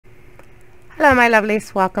Hello my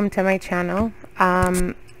lovelies, welcome to my channel.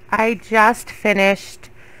 I just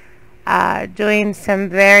finished doing some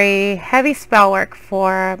very heavy spell work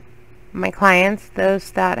for my clients,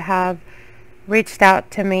 those that have reached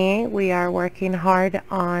out to me. We are working hard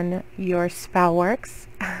on your spell works.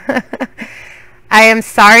 I am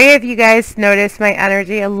sorry if you guys notice my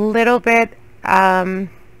energy a little bit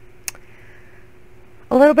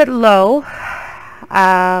low.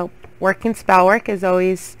 Working spell work is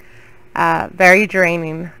always very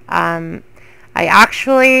draining. I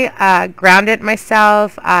actually grounded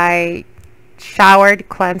myself. I showered,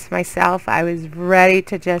 cleansed myself. I was ready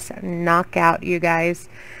to just knock out you guys.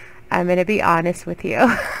 I'm going to be honest with you.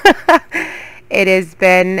 It has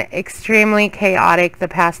been extremely chaotic the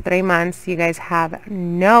past 3 months. You guys have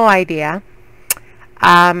no idea.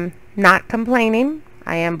 Not complaining.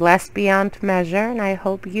 I am blessed beyond measure, and I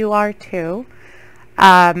hope you are too.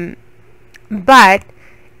 But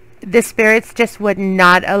the spirits just would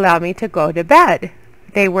not allow me to go to bed.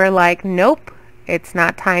 They were like, nope, it's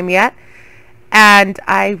not time yet. And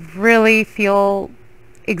I really feel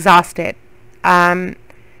exhausted. But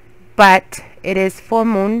it is full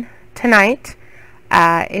moon tonight.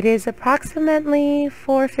 It is approximately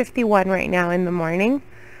 4:51 right now in the morning.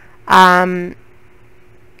 Sorry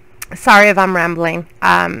if I'm rambling.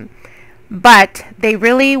 But they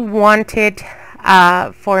really wanted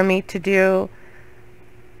for me to do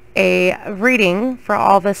a reading for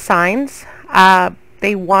all the signs.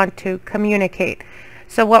 They want to communicate.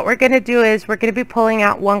 So what we're going to do is we're going to be pulling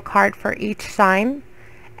out one card for each sign,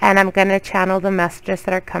 and I'm going to channel the messages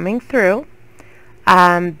that are coming through.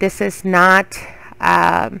 This is not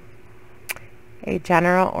a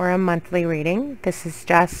general or a monthly reading. This is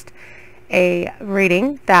just a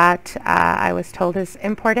reading that I was told is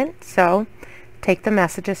important. So take the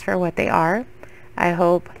messages for what they are. I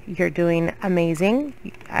hope you're doing amazing.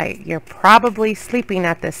 You're probably sleeping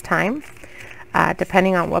at this time,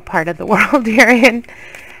 depending on what part of the world you're in.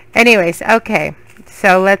 Anyways, okay.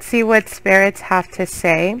 So let's see what spirits have to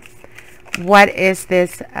say. What is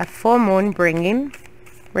this full moon bringing?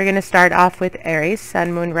 We're going to start off with Aries,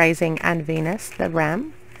 Sun, Moon, Rising, and Venus, the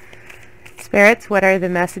Ram. Spirits, what are the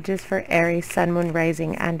messages for Aries, Sun, Moon,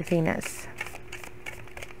 Rising, and Venus?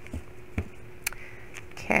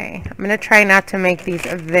 Okay, I'm going to try not to make these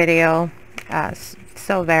a video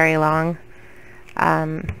so very long,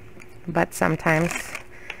 but sometimes,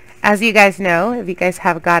 as you guys know, if you guys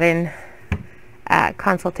have gotten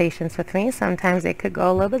consultations with me, sometimes it could go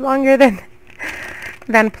a little bit longer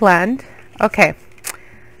than planned. Okay,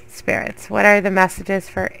 spirits, what are the messages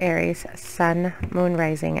for Aries, Sun, Moon,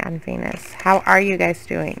 Rising, and Venus? How are you guys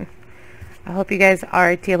doing? I hope you guys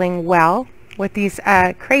are dealing well with these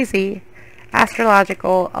crazy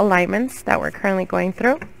astrological alignments that we're currently going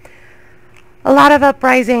through. A lot of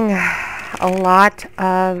uprising, a lot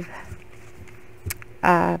of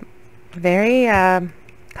very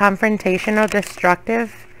confrontational,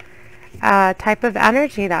 destructive type of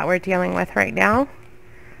energy that we're dealing with right now.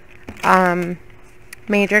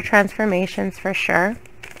 Major transformations for sure.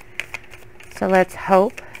 So let's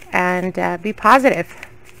hope and be positive.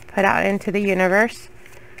 Put out into the universe.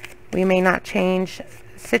 We may not change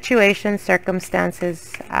situations,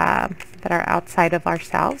 circumstances that are outside of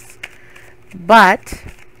ourselves, but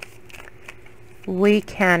we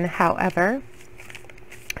can, however,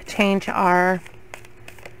 change our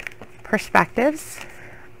perspectives.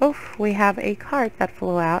 Oh, we have a card that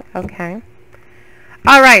flew out. Okay.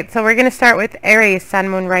 All right, so we're going to start with Aries, Sun,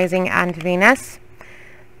 Moon, Rising, and Venus.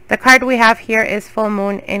 The card we have here is full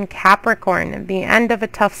moon in Capricorn. The end of a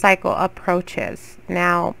tough cycle approaches.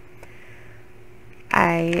 Now,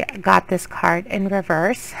 I got this card in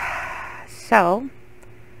reverse. So,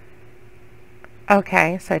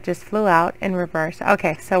 okay, so it just flew out in reverse.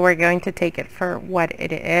 Okay, so we're going to take it for what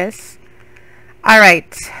it is. All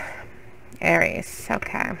right, Aries,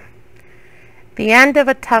 okay. The end of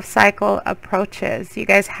a tough cycle approaches. You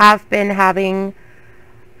guys have been having,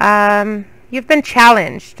 you've been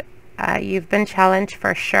challenged. You've been challenged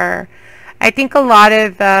for sure. I think a lot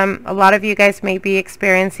of you guys may be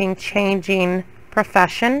experiencing changing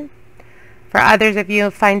profession. For others of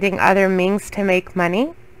you, finding other means to make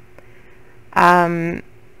money. Perhaps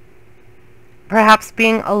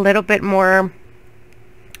being a little bit more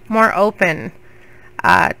open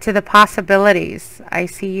to the possibilities. I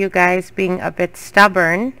see you guys being a bit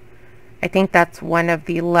stubborn. I think that's one of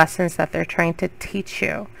the lessons that they're trying to teach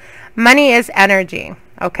you. Money is energy,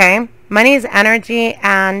 okay? Money is energy,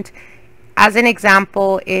 and as an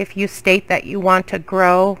example, if you state that you want to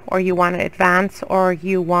grow or you want to advance or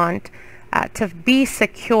you want to be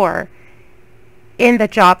secure in the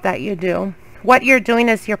job that you do, what you're doing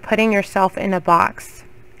is you're putting yourself in a box,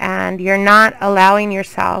 and you're not allowing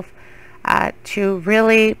yourself to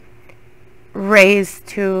really raise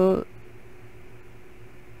to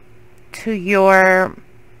your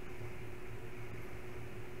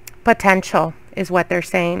potential, is what they're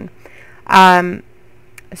saying. So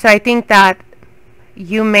I think that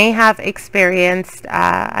you may have experienced,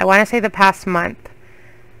 I want to say the past month,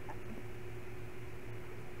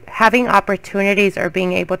 having opportunities or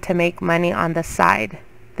being able to make money on the side.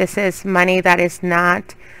 This is money that is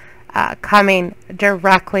not coming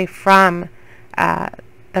directly from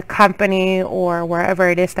the company or wherever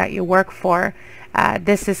it is that you work for.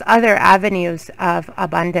 This is other avenues of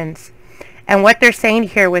abundance. And what they're saying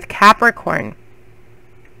here with Capricorn,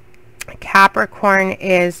 Capricorn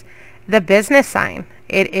is the business sign.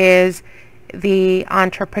 It is the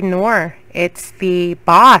entrepreneur. It's the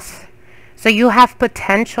boss. So you have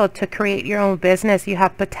potential to create your own business. You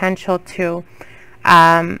have potential to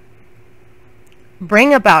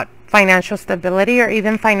bring about financial stability or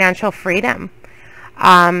even financial freedom.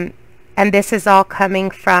 And this is all coming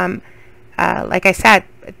from, like I said,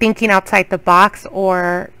 thinking outside the box,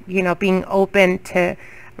 or, you know, being open to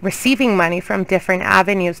receiving money from different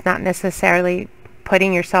avenues, not necessarily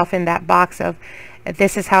putting yourself in that box of,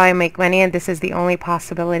 this is how I make money and this is the only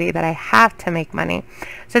possibility that I have to make money.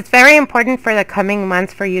 So it's very important for the coming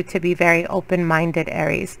months for you to be very open-minded,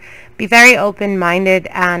 Aries. Be very open-minded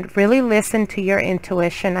and really listen to your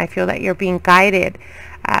intuition. I feel that you're being guided.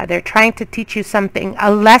 They're trying to teach you something,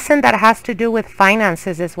 a lesson that has to do with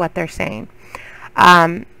finances is what they're saying.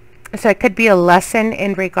 So it could be a lesson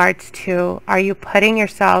in regards to, are you putting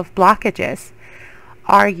yourself blockages?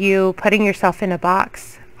 Are you putting yourself in a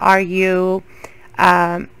box? Are you,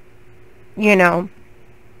 you know,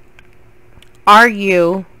 are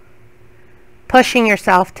you pushing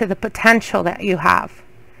yourself to the potential that you have?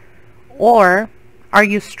 Or are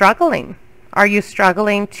you struggling? Are you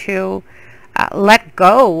struggling to let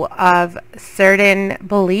go of certain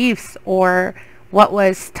beliefs or what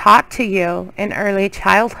was taught to you in early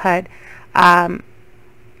childhood?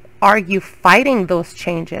 Are you fighting those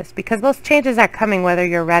changes? Because those changes are coming whether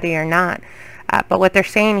you're ready or not. But what they're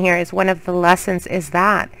saying here is one of the lessons is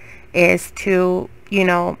to, you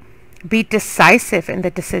know, be decisive in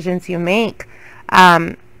the decisions you make.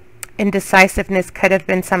 Indecisiveness could have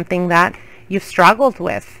been something that you've struggled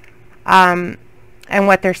with. And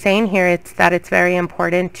what they're saying here is that it's very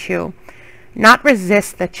important to not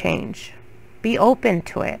resist the change. Be open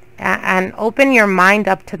to it and open your mind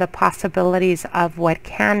up to the possibilities of what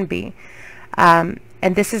can be. And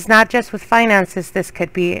this is not just with finances. This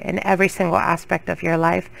could be in every single aspect of your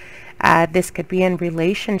life. This could be in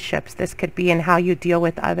relationships. This could be in how you deal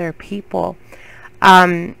with other people.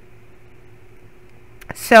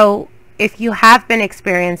 So if you have been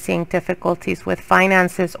experiencing difficulties with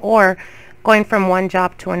finances, or going from one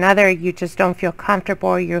job to another, you just don't feel comfortable,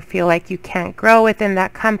 or you feel like you can't grow within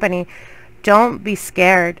that company, don't be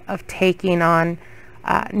scared of taking on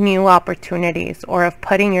new opportunities, or of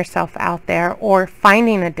putting yourself out there, or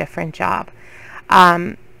finding a different job.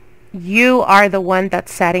 You are the one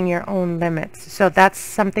that's setting your own limits. So that's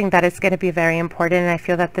something that is going to be very important, and I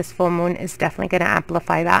feel that this full moon is definitely going to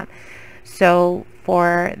amplify that. So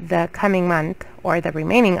for the coming month, or the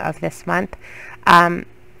remaining of this month,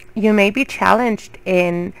 you may be challenged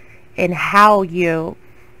in how you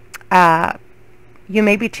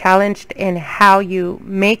may be challenged in how you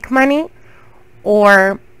make money,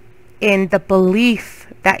 or in the belief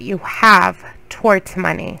that you have towards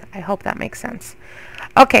money. I hope that makes sense.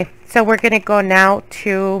 Okay, so we're going to go now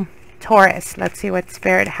to Taurus. Let's see what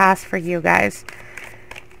Spirit has for you guys.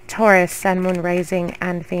 Taurus, Sun, Moon, Rising,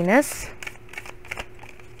 and Venus.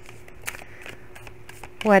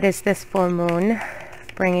 What is this full moon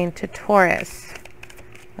bringing to Taurus?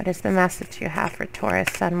 What is the message you have for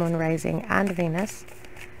Taurus, Sun, Moon, Rising, and Venus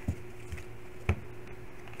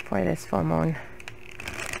for this full moon?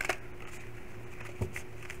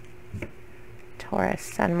 Taurus,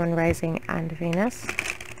 Sun, Moon, Rising, and Venus.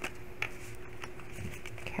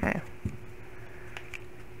 Okay.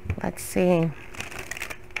 Let's see.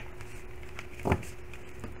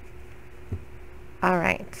 All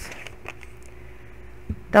right.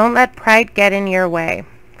 Don't let pride get in your way.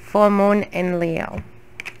 Full moon in Leo.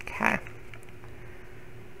 Okay.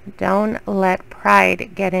 Don't let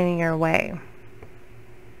pride get in your way.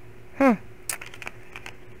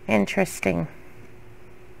 Interesting.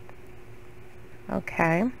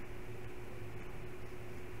 Okay.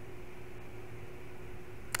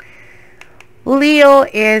 Leo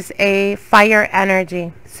is a fire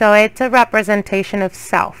energy, so it's a representation of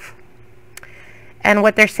self. And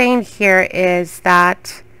what they're saying here is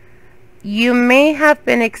that you may have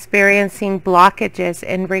been experiencing blockages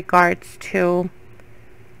in regards to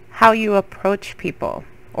how you approach people,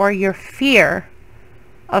 or your fear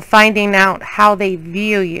of finding out how they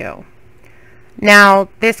view you. Now,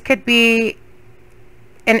 this could be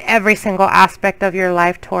in every single aspect of your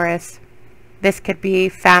life, Taurus. This could be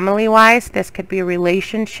family-wise, this could be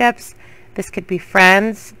relationships, this could be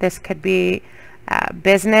friends, this could be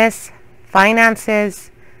business,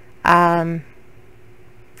 finances,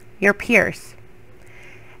 your peers.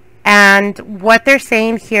 And what they're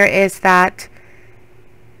saying here is that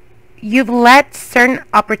you've let certain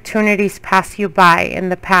opportunities pass you by in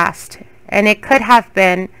the past, and it could have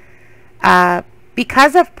been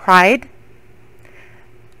because of pride,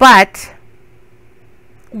 but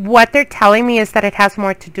what they're telling me is that it has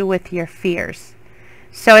more to do with your fears.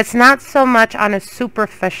 So it's not so much on a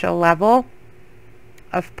superficial level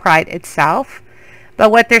of pride itself, but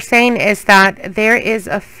what they're saying is that there is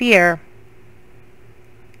a fear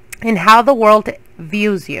in how the world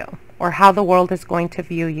views you, or how the world is going to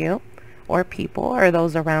view you, or people, or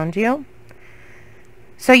those around you.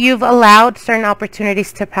 So you've allowed certain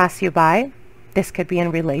opportunities to pass you by. This could be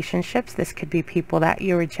in relationships. This could be people that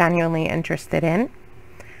you were genuinely interested in.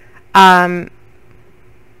 But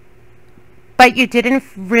you didn't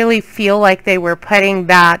really feel like they were putting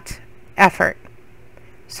that effort.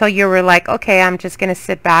 So you were like, okay, I'm just going to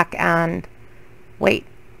sit back and wait.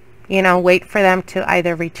 You know, wait for them to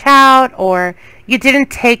either reach out, or you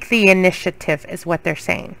didn't take the initiative is what they're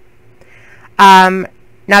saying.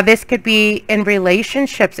 Now this could be in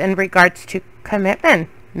relationships in regards to commitment,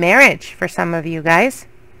 marriage for some of you guys.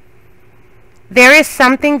 There is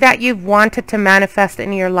something that you've wanted to manifest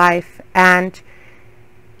in your life and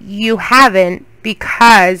you haven't,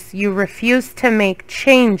 because you refuse to make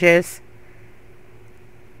changes.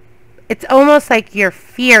 It's almost like you're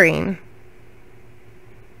fearing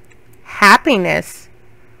happiness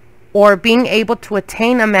or being able to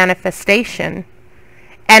attain a manifestation.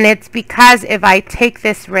 And it's because if I take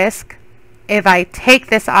this risk, if I take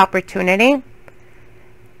this opportunity,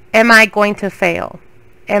 am I going to fail?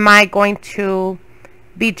 Am I going to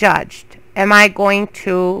be judged? Am I going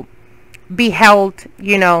to be held,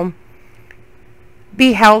 you know,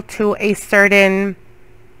 be held to a certain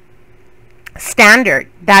standard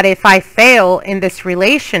that if I fail in this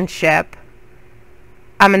relationship,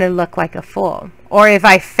 I'm going to look like a fool? Or if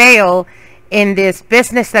I fail in this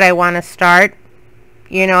business that I want to start,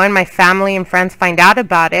 you know, and my family and friends find out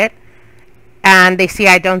about it and they see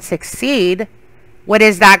I don't succeed, what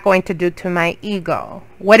is that going to do to my ego?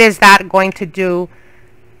 What is that going to do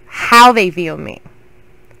how they view me?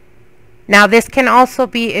 Now, this can also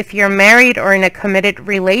be if you're married or in a committed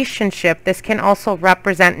relationship. This can also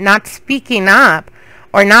represent not speaking up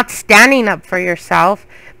or not standing up for yourself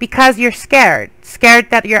because you're scared.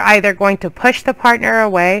 Scared that you're either going to push the partner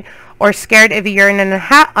away, or scared if you're in an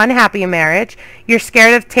unhappy marriage, you're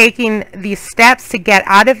scared of taking these steps to get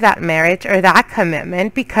out of that marriage or that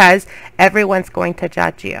commitment because everyone's going to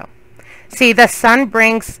judge you. See, the sun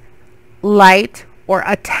brings light or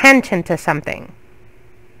attention to something.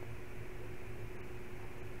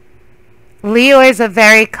 Leo is a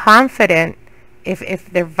very confident, if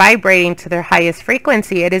they're vibrating to their highest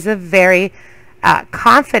frequency, it is a very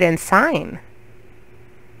confident sign.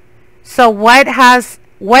 So what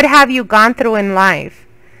have you gone through in life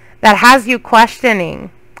that has you questioning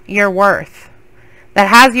your worth? That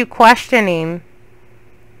has you questioning,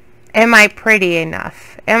 am I pretty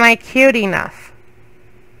enough? Am I cute enough?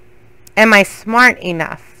 Am I smart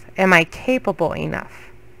enough? Am I capable enough?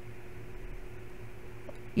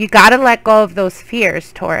 You got to let go of those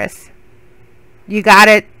fears, Taurus. You got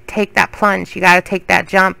to take that plunge. You got to take that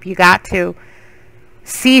jump. You got to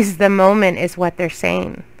seize the moment is what they're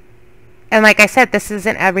saying. And like I said, this is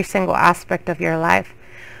in every single aspect of your life.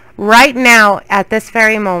 Right now, at this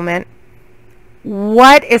very moment,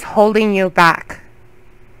 what is holding you back?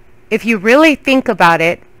 If you really think about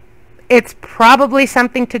it, it's probably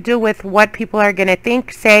something to do with what people are going to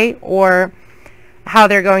think, say, or how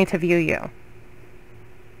they're going to view you.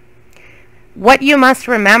 What you must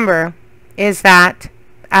remember is that,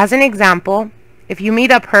 as an example, if you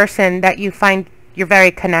meet a person that you find you're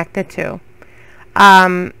very connected to,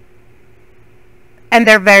 and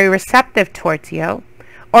they're very receptive towards you,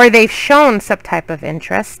 or they've shown some type of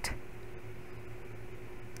interest,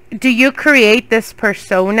 do you create this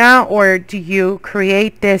persona, or do you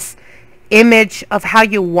create this image of how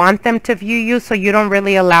you want them to view you, so you don't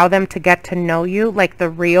really allow them to get to know you, like the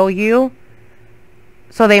real you?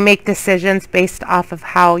 So they make decisions based off of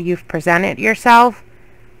how you've presented yourself?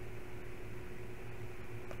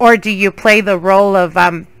 Or do you play the role of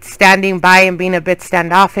standing by and being a bit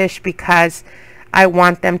standoffish because I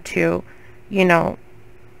want them to, you know,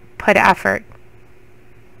 put effort,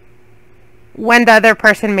 when the other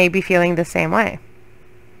person may be feeling the same way?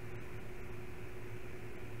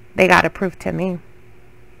 They got to prove to me.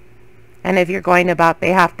 And if you're going about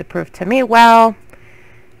they have to prove to me, well,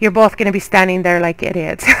 you're both going to be standing there like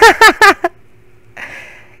idiots.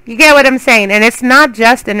 You get what I'm saying? And it's not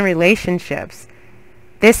just in relationships.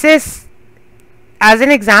 This is, as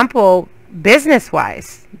an example,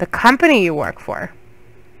 business-wise, the company you work for.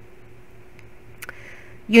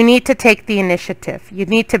 You need to take the initiative. You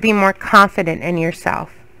need to be more confident in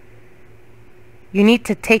yourself. You need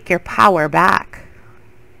to take your power back.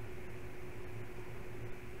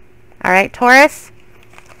 All right, Taurus?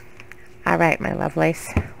 All right, my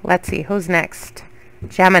lovelies. Let's see, who's next?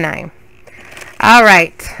 Gemini. All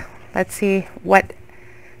right, let's see what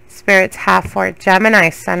spirits have for Gemini,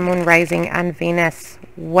 Sun, Moon, Rising, and Venus.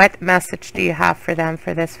 What message do you have for them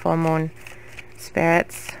for this full moon?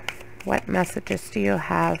 Spirits, what messages do you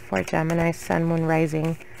have for Gemini, Sun, Moon,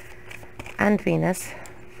 Rising, and Venus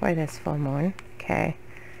for this full moon? Okay,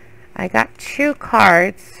 I got 2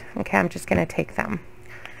 cards. Okay, I'm just going to take them.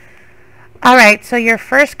 All right, so your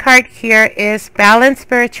first card here is balance,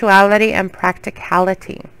 spirituality, and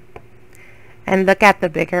practicality. And look at the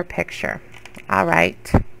bigger picture. All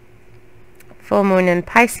right. Full moon in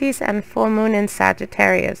Pisces and full moon in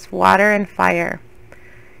Sagittarius. Water and fire.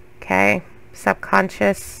 Okay.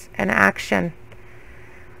 Subconscious and action.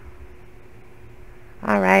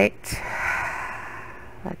 All right.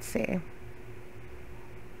 Let's see.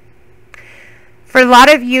 For a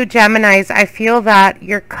lot of you Geminis, I feel that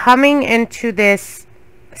you're coming into this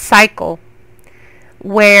cycle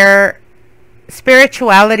where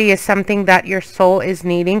spirituality is something that your soul is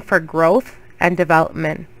needing for growth and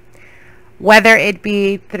development. Whether it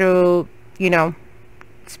be through, you know,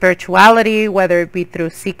 spirituality, whether it be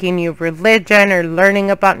through seeking new religion or learning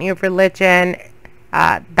about new religion,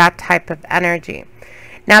 that type of energy.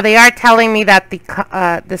 Now they are telling me that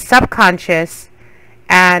the subconscious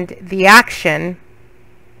and the action,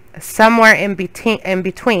 somewhere in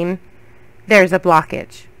between, there's a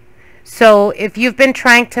blockage. So if you've been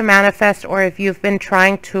trying to manifest, or if you've been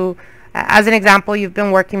trying to, as an example, you've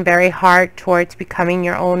been working very hard towards becoming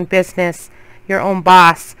your own business, your own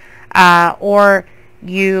boss, or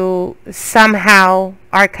you somehow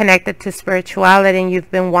are connected to spirituality and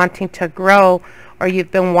you've been wanting to grow, or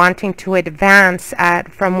you've been wanting to advance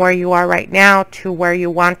from where you are right now to where you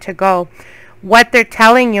want to go, what they're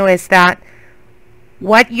telling you is that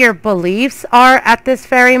what your beliefs are at this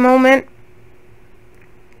very moment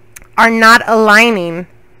are not aligning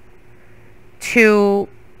to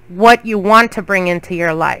what you want to bring into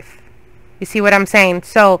your life. You see what I'm saying?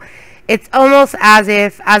 So it's almost as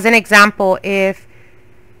if, as an example, if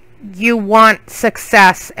you want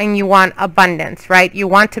success and you want abundance, right? You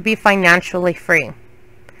want to be financially free.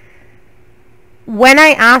 When I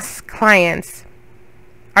ask clients,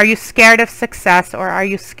 are you scared of success, or are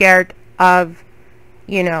you scared of,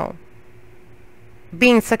 you know,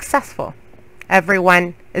 being successful?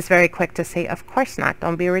 Everyone is very quick to say, of course not.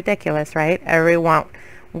 Don't be ridiculous, right? Everyone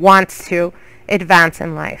wants to advance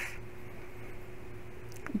in life.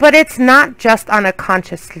 But it's not just on a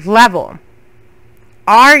conscious level.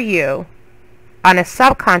 Are you on a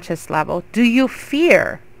subconscious level? Do you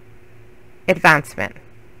fear advancement?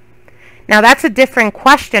 Now that's a different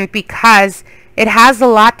question, because it has a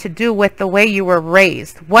lot to do with the way you were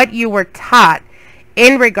raised, what you were taught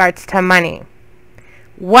in regards to money,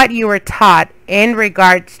 what you were taught in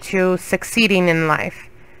regards to succeeding in life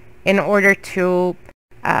in order to,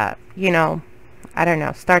 you know, I don't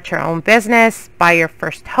know, start your own business, buy your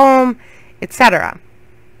first home, etc.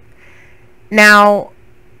 Now,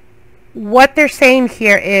 what they're saying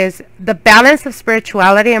here is the balance of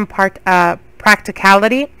spirituality and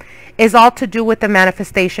practicality is all to do with the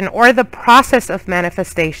manifestation, or the process of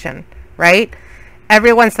manifestation, right?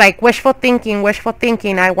 Everyone's like, wishful thinking,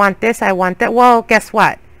 I want this, I want that. Well, guess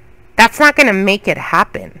what? That's not going to make it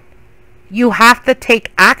happen. You have to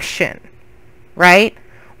take action, right?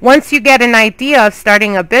 Once you get an idea of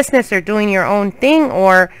starting a business or doing your own thing,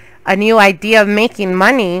 or a new idea of making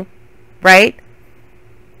money, right?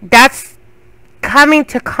 That's coming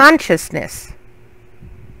to consciousness.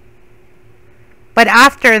 But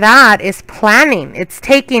after that is planning. It's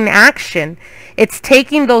taking action. It's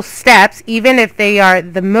taking those steps, even if they are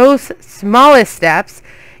the most smallest steps.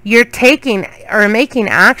 You're taking or making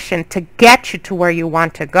action to get you to where you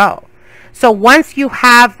want to go. So once you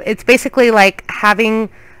have, it's basically like having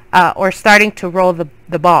or starting to roll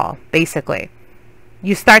the ball, basically.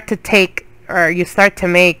 You start to take or you start to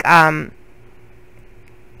make action.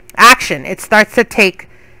 It starts to take,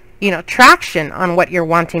 traction on what you're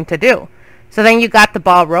wanting to do. So then you got the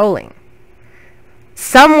ball rolling.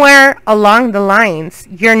 Somewhere along the lines,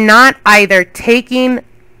 you're not either taking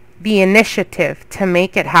the initiative to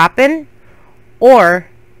make it happen, or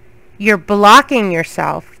you're blocking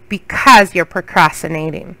yourself because you're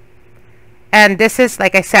procrastinating. And this is,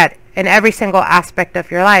 like I said, in every single aspect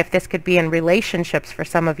of your life. This could be in relationships for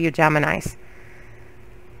some of you Geminis.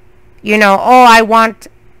 Oh, I want,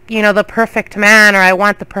 the perfect man, or I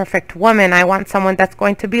want the perfect woman. I want someone that's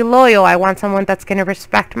going to be loyal. I want someone that's going to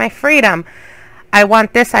respect my freedom. I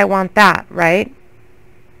want this, I want that, right?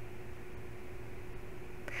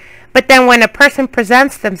 But then when a person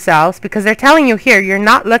presents themselves, because they're telling you here, you're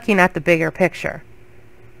not looking at the bigger picture.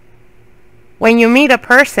 When you meet a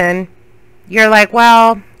person, you're like,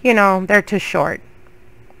 well, they're too short,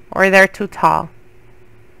 or they're too tall.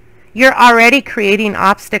 You're already creating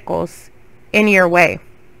obstacles in your way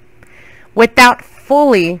without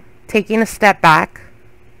fully taking a step back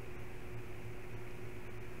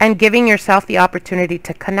and giving yourself the opportunity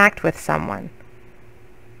to connect with someone.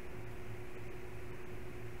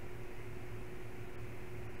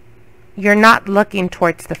 You're not looking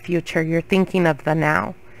towards the future. You're thinking of the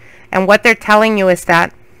now. And what they're telling you is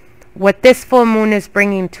that what this full moon is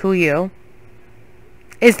bringing to you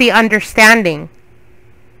is the understanding.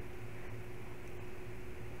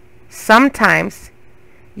 Sometimes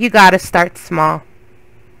you got to start small.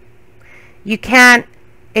 You can't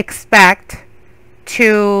expect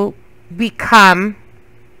to become,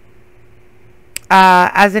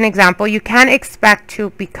 as an example, you can't expect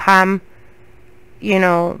to become,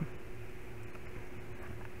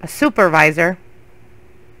 a supervisor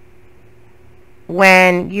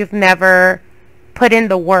when you've never put in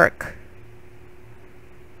the work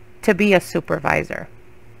to be a supervisor.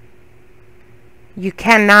 You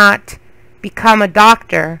cannot become a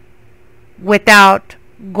doctor without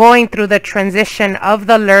going through the transition of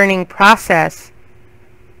the learning process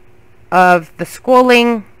of the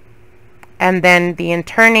schooling and then the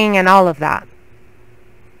interning and all of that.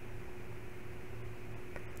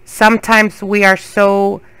 Sometimes we are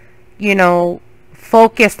so,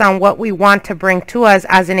 focused on what we want to bring to us.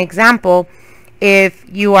 As an example, if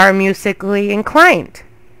you are musically inclined,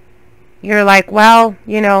 you're like, well,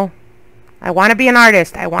 I want to be an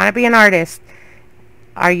artist. I want to be an artist.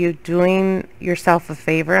 Are you doing yourself a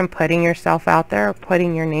favor and putting yourself out there, or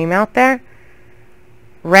putting your name out there?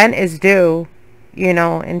 Rent is due,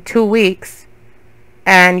 in 2 weeks,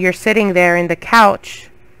 and you're sitting there in the couch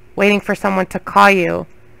waiting for someone to call you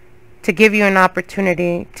to give you an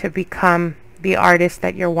opportunity to become the artist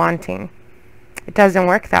that you're wanting. It doesn't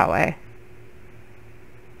work that way.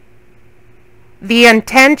 The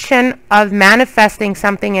intention of manifesting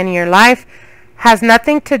something in your life has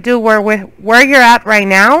nothing to do with where you're at right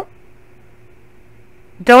now.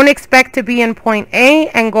 Don't expect to be in point A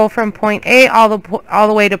and go from point A all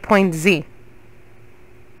the way to point Z.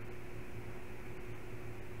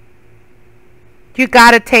 You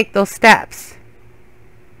got to take those steps.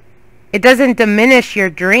 It doesn't diminish your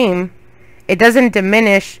dream. It doesn't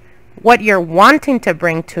diminish what you're wanting to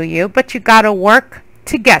bring to you, but you got to work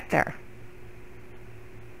to get there.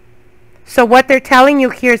 So what they're telling you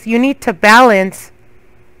here is you need to balance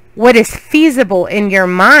what is feasible in your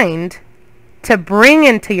mind to bring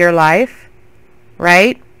into your life,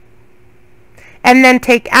 right? And then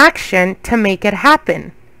take action to make it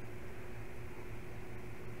happen.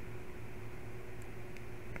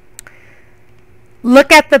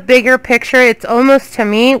 Look at the bigger picture. It's almost, to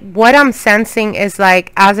me, what I'm sensing is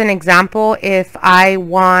like, as an example, if I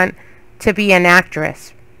want to be an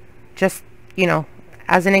actress, just,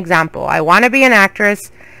 as an example, I want to be an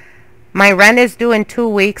actress. My rent is due in 2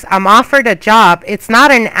 weeks. I'm offered a job. It's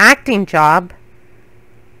not an acting job,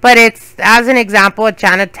 but it's, as an example, a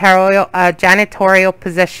janitorial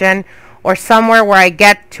position, or somewhere where I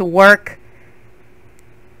get to work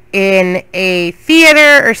in a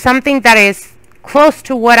theater or something that is close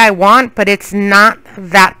to what I want, but it's not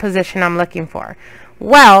that position I'm looking for.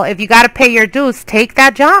 Well, if you got to pay your dues, take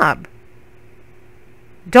that job.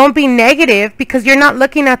 Don't be negative because you're not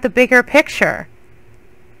looking at the bigger picture.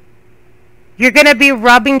 You're going to be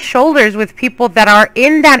rubbing shoulders with people that are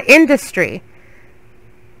in that industry.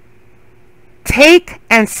 Take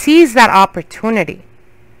and seize that opportunity.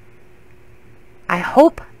 I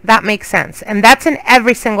hope that makes sense. And that's in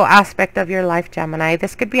every single aspect of your life, Gemini.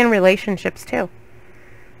 This could be in relationships too.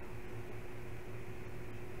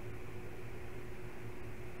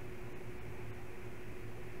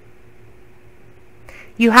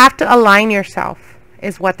 You have to align yourself,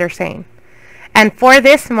 is what they're saying. And for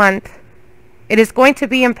this month, It is going to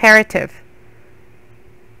be imperative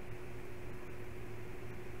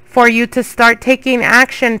for you to start taking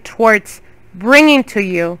action towards bringing to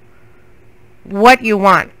you what you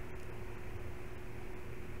want.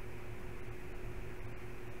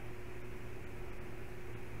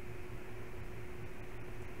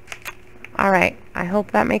 All right, I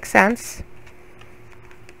hope that makes sense.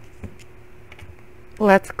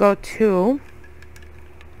 Let's go to,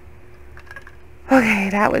 okay,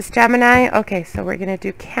 that was Gemini. Okay, so we're going to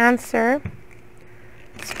do Cancer.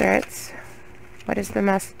 Spirits, what is the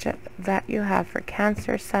message that you have for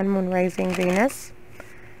Cancer, Sun, Moon, Rising, Venus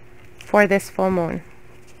for this full moon?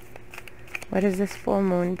 What is this full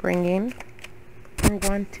moon bringing or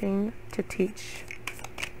wanting to teach?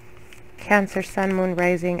 Cancer, Sun, Moon,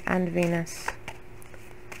 Rising, and Venus.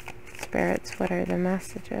 Spirits, what are the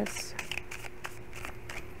messages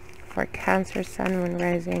for Cancer, Sun, Moon,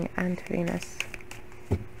 Rising, and Venus?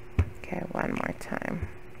 Okay, one more time.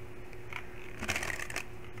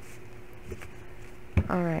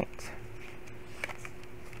 All right.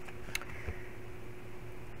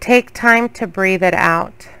 Take time to breathe it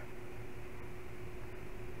out.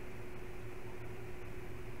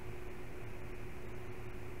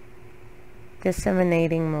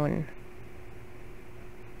 Disseminating moon.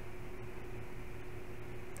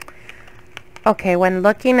 Okay, when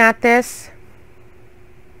looking at this,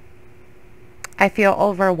 I feel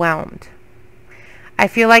overwhelmed. I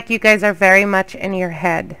feel like you guys are very much in your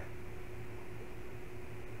head.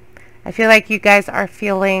 I feel like you guys are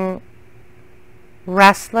feeling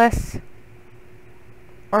restless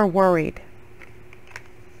or worried.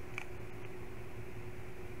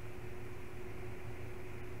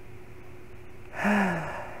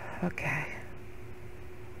 Okay.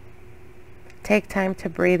 Take time to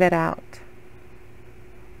breathe it out.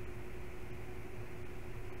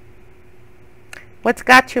 What's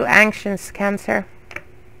got you anxious, Cancer?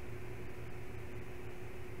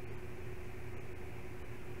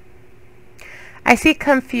 I see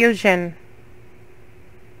confusion.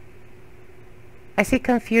 I see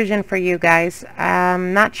confusion for you guys.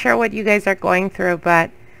 I'm not sure what you guys are going through,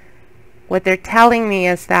 but what they're telling me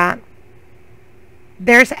is that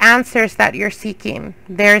there's answers that you're seeking.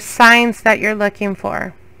 There's signs that you're looking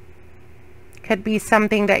for. Could be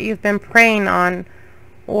something that you've been praying on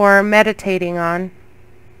or meditating on.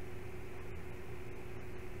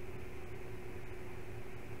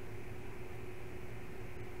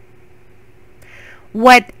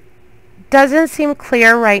 What doesn't seem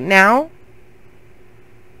clear right now,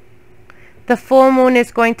 the full moon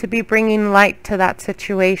is going to be bringing light to that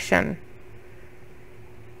situation.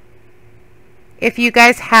 If you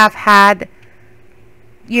guys have had,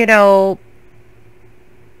 you know,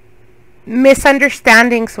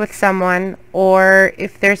 misunderstandings with someone, or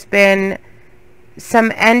if there's been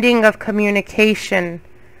some ending of communication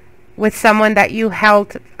with someone that you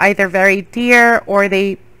held either very dear or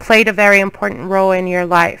they played a very important role in your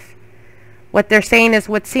life, what they're saying is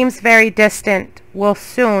what seems very distant will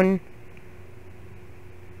soon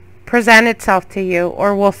present itself to you,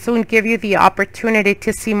 or will soon give you the opportunity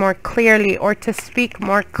to see more clearly or to speak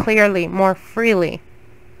more clearly, more freely,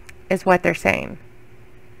 is what they're saying.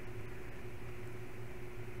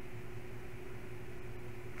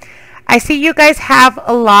 I see you guys have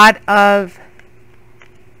a lot of,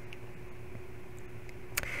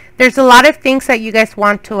 there's a lot of things that you guys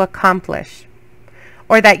want to accomplish,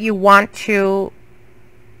 or that you want to,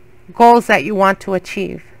 goals that you want to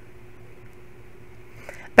achieve.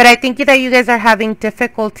 But I think that you guys are having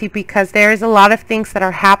difficulty because there is a lot of things that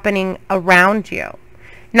are happening around you.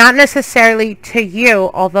 Not necessarily to you,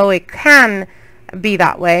 although it can be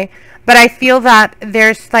that way. But I feel that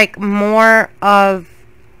there's like more of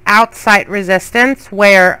outside resistance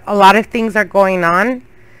where a lot of things are going on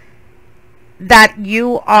that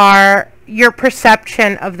your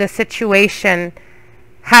perception of the situation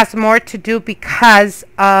has more to do because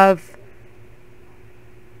of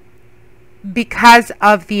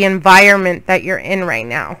the environment that you're in right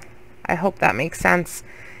now. I hope that makes sense.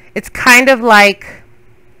 It's kind of like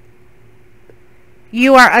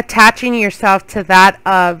you are attaching yourself to that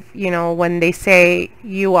of, you know, when they say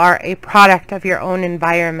you are a product of your own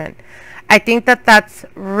environment. I think that that's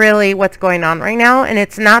really what's going on right now, and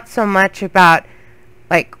it's not so much about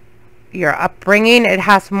like your upbringing. It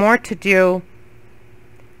has more to do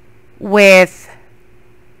with,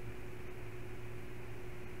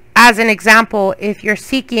 as an example, if you're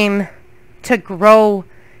seeking to grow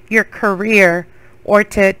your career or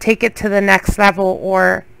to take it to the next level,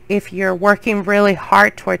 or if you're working really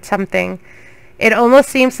hard towards something, it almost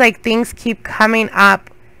seems like things keep coming up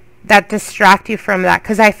that distract you from that,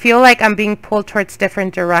 because I feel like I'm being pulled towards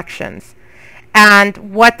different directions.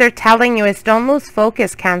 And what they're telling you is don't lose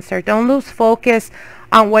focus, Cancer. Don't lose focus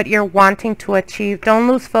on what you're wanting to achieve. Don't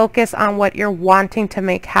lose focus on what you're wanting to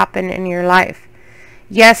make happen in your life.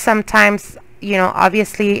 Yes, sometimes, you know,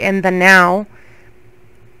 obviously in the now,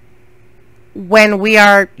 when we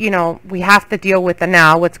are, you know, we have to deal with the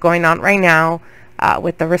now, what's going on right now,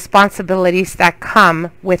 with the responsibilities that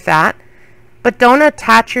come with that. But don't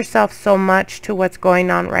attach yourself so much to what's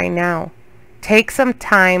going on right now. Take some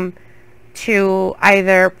time to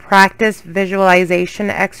either practice visualization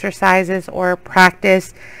exercises or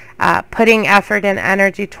practice putting effort and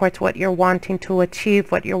energy towards what you're wanting to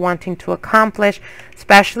achieve, what you're wanting to accomplish,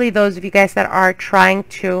 especially those of you guys that are trying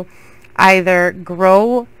to either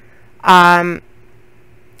grow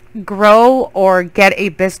or get a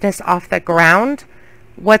business off the ground.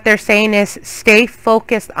 What they're saying is stay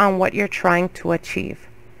focused on what you're trying to achieve.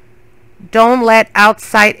 Don't let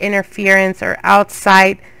outside interference or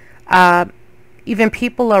outside even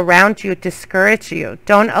people around you discourage you.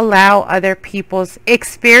 Don't allow other people's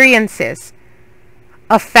experiences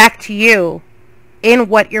affect you in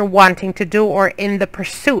what you're wanting to do or in the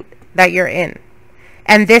pursuit that you're in.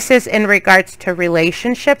 And this is in regards to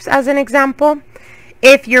relationships, as an example.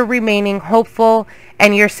 If you're remaining hopeful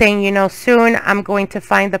and you're saying, you know, soon I'm going to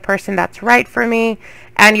find the person that's right for me,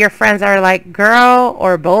 and your friends are like, girl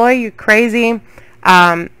or boy, you crazy,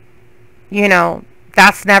 you know,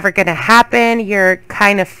 that's never going to happen, you're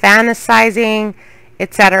kind of fantasizing,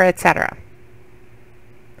 etc., etc.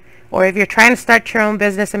 Or if you're trying to start your own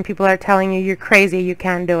business and people are telling you you're crazy, you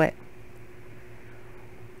can't do it.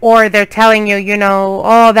 Or they're telling you, you know,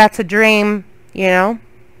 oh, that's a dream, you know,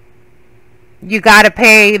 you got to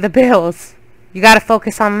pay the bills, you got to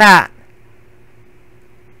focus on that.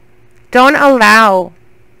 Don't allow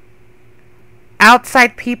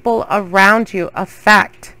outside people around you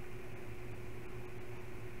affect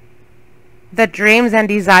the dreams and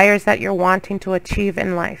desires that you're wanting to achieve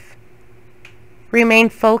in life. Remain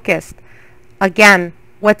focused. Again,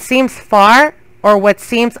 what seems far or what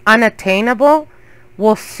seems unattainable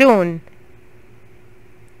will soon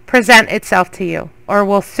present itself to you, or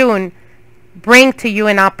will soon bring to you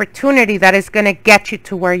an opportunity that is going to get you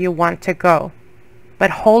to where you want to go. But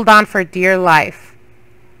hold on for dear life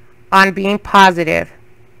on being positive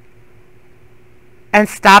and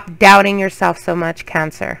stop doubting yourself so much,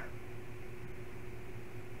 Cancer.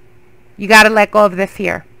 You got to let go of the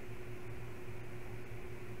fear.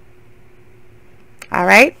 All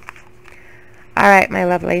right? All right, my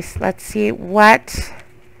lovelies. Let's see what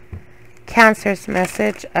Cancer's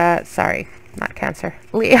message. Sorry, not Cancer.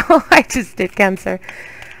 Leo. I just did Cancer.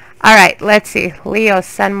 All right, let's see. Leo,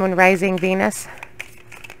 Sun, Moon, Rising, Venus.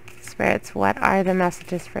 Spirits, what are the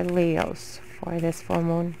messages for Leos for this full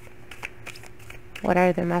moon? What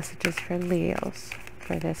are the messages for Leos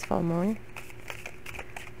for this full moon?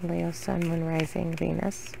 Leo, Sun, Moon, Rising,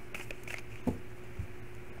 Venus.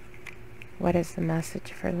 What is the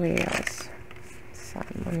message for Leos?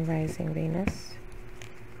 Sun, Moon, Rising, Venus.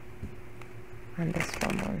 On this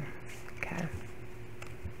full moon. Okay.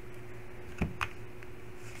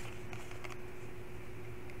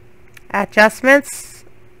 Adjustments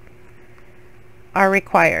are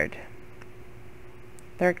required.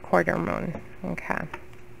 Third quarter moon. Okay.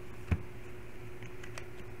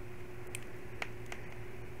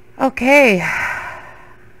 Okay,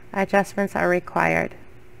 adjustments are required.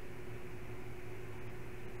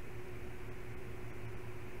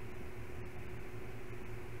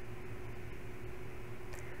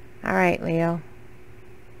 All right, Leo.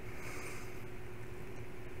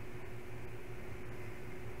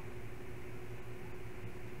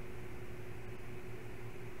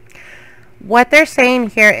 What they're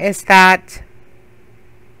saying here is that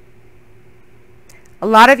a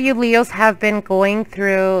lot of you Leos have been going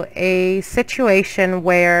through a situation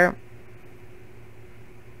where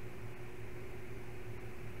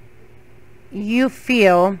you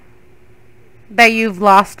feel that you've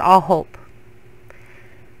lost all hope.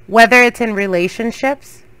 Whether it's in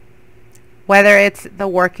relationships, whether it's the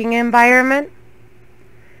working environment,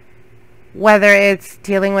 whether it's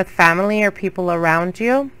dealing with family or people around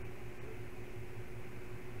you.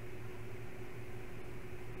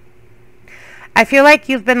 I feel like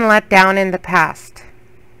you've been let down in the past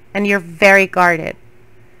and you're very guarded.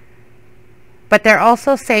 But they're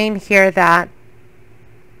also saying here that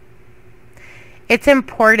it's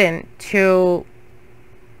important to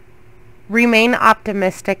remain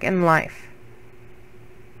optimistic in life.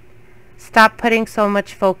 Stop putting so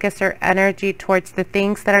much focus or energy towards the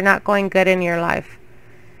things that are not going good in your life.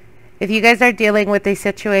 If you guys are dealing with a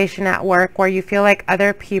situation at work where you feel like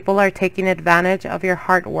other people are taking advantage of your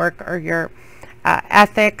hard work or your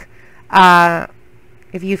ethic,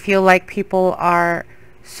 If you feel like people are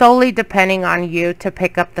solely depending on you to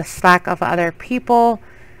pick up the slack of other people,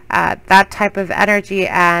 that type of energy,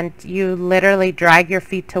 and you literally drag your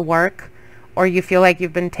feet to work, or you feel like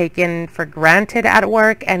you've been taken for granted at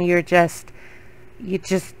work and you just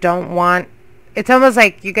don't want, it's almost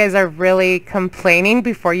like you guys are really complaining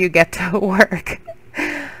before you get to work.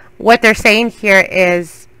 What they're saying here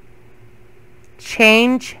is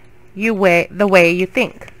change the way you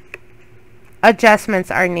think.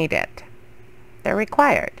 Adjustments are needed. They're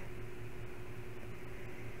required.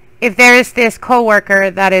 If there is this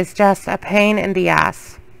coworker that is just a pain in the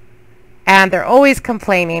ass and they're always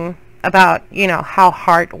complaining about, how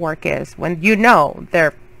hard work is, when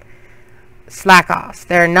they're slack-offs,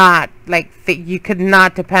 they're not, you could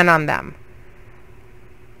not depend on them.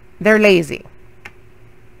 They're lazy.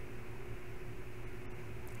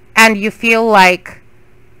 And you feel like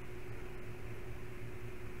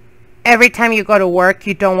every time you go to work,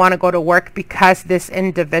 you don't want to go to work because this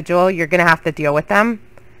individual, you're going to have to deal with them.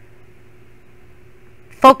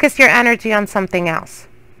 Focus your energy on something else.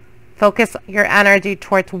 Focus your energy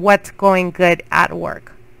towards what's going good at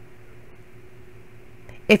work.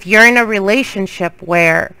 If you're in a relationship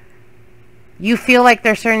where you feel like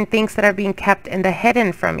there's certain things that are being kept in the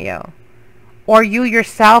hidden from you, or you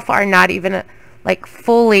yourself are not even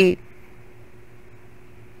fully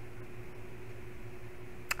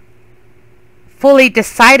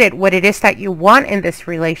decided what it is that you want in this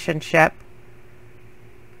relationship,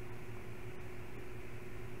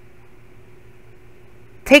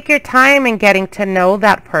 take your time in getting to know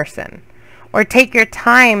that person, or take your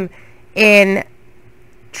time in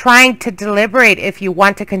trying to deliberate if you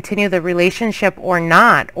want to continue the relationship or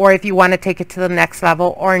not, or if you want to take it to the next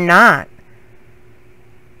level or not.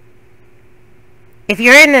 If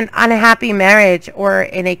you're in an unhappy marriage or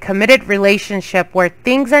in a committed relationship where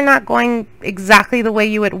things are not going exactly the way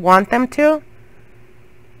you would want them to,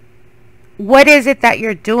 what is it that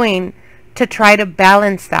you're doing to try to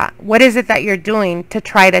balance that? What is it that you're doing to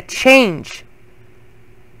try to change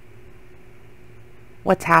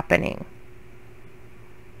what's happening?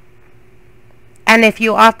 And if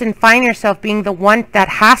you often find yourself being the one that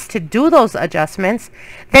has to do those adjustments,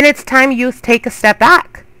 then it's time you take a step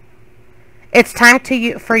back. It's time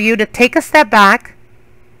for you to take a step back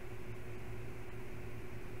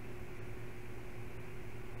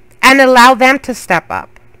and allow them to step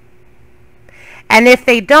up. And if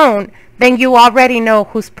they don't, then you already know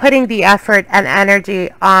who's putting the effort and energy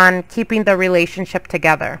on keeping the relationship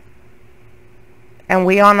together. And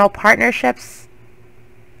we all know partnerships,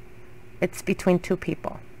 it's between two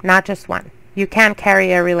people, not just one. You can't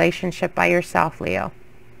carry a relationship by yourself, Leo.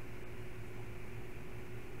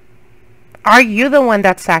 Are you the one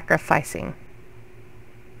that's sacrificing?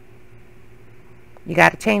 You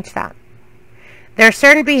got to change that. There are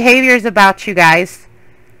certain behaviors about you guys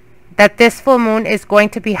that this full moon is going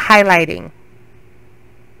to be highlighting.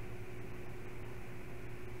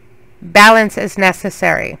 Balance is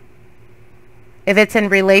necessary. If it's in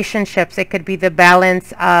relationships, it could be the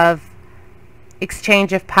balance of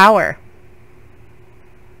exchange of power.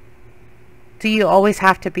 Do you always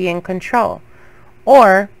have to be in control?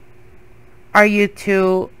 Or are you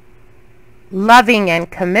too loving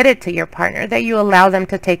and committed to your partner that you allow them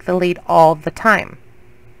to take the lead all the time?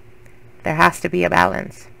 There has to be a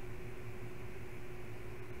balance.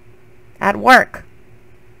 At work,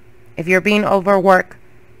 if you're being overworked,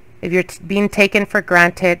 if you're being taken for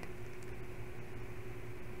granted,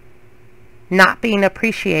 not being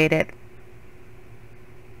appreciated,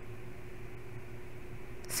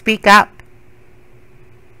 speak up.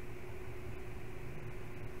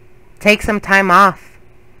 Take some time off.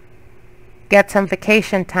 Get some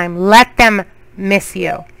vacation time. Let them miss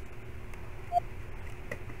you.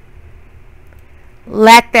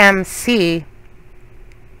 Let them see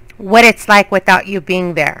what it's like without you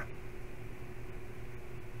being there.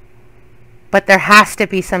 But there has to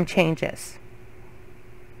be some changes.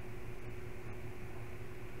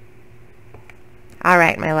 All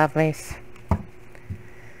right, my lovelies.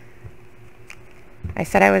 I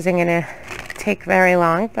said I wasn't going to take very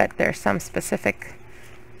long, but there's some specific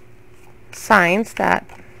signs that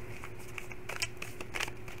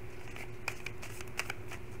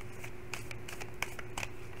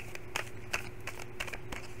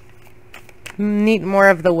need more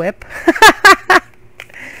of the whip.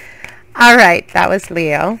 All right, that was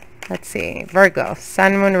Leo. Let's see. Virgo,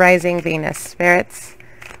 Sun, Moon, Rising, Venus. Spirits,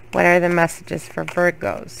 what are the messages for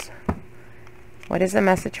Virgos? What is the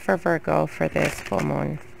message for Virgo for this full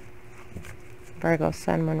moon? Virgo,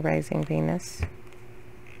 Sun, Moon, Rising, Venus.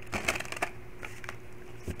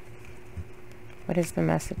 What is the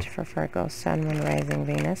message for Virgo, Sun, Moon, Rising,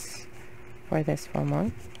 Venus for this full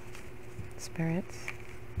moon? Spirits.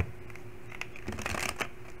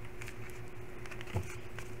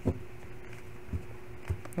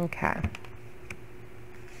 Okay.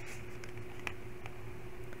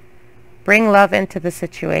 Bring love into the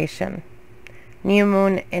situation. New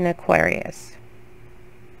moon in Aquarius.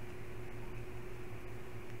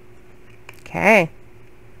 Okay.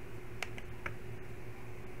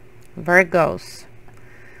 Virgos.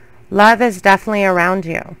 Love is definitely around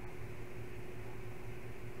you.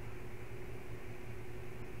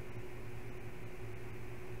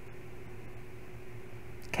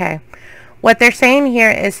 Okay. What they're saying here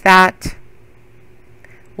is that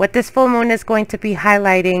what this full moon is going to be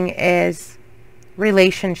highlighting is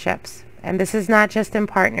relationships. And this is not just in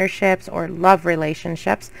partnerships or love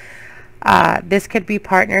relationships. This could be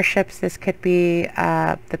partnerships. This could be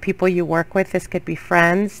the people you work with. This could be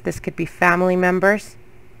friends. This could be family members.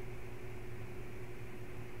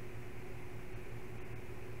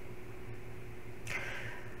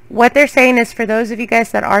 What they're saying is, for those of you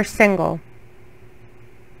guys that are single,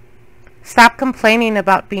 stop complaining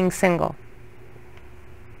about being single.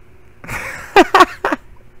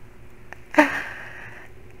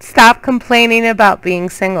 Stop complaining about being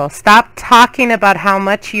single. Stop talking about how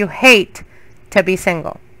much you hate to be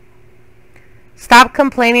single. Stop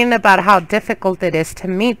complaining about how difficult it is to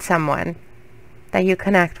meet someone that you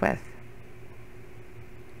connect with.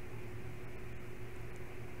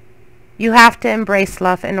 You have to embrace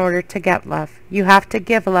love in order to get love. You have to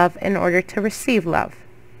give love in order to receive love.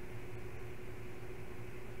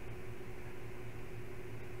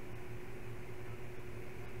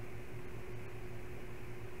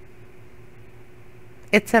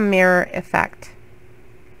 It's a mirror effect.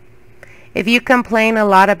 If you complain a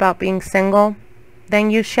lot about being single,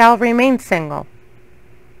 then you shall remain single.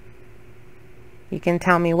 You can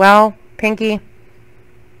tell me, well, Pinky,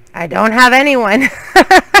 I don't have anyone.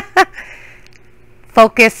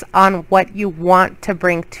 Focus on what you want to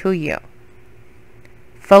bring to you.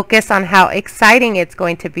 Focus on how exciting it's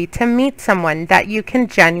going to be to meet someone that you can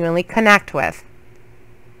genuinely connect with.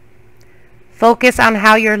 Focus on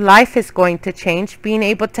how your life is going to change, being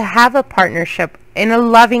able to have a partnership in a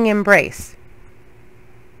loving embrace.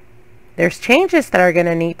 There's changes that are going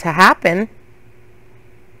to need to happen.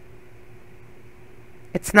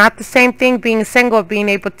 It's not the same thing being single, being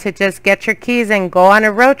able to just get your keys and go on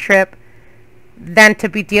a road trip, than to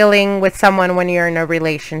be dealing with someone when you're in a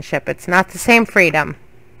relationship. It's not the same freedom.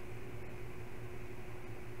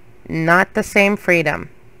 Not the same freedom.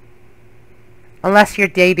 Unless you're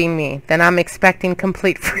dating me, then I'm expecting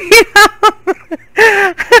complete freedom.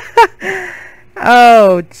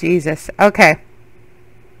 Oh, Jesus. Okay.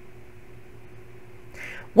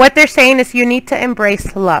 What they're saying is you need to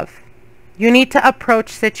embrace love. You need to approach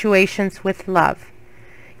situations with love.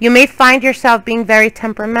 You may find yourself being very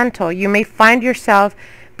temperamental. You may find yourself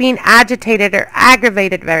being agitated or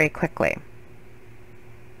aggravated very quickly.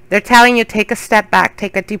 They're telling you, take a step back,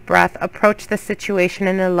 take a deep breath, approach the situation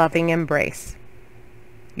in a loving embrace.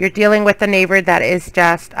 You're dealing with a neighbor that is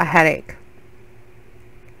just a headache.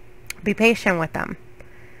 Be patient with them.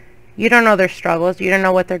 You don't know their struggles. You don't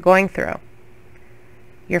know what they're going through.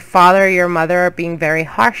 Your father or your mother are being very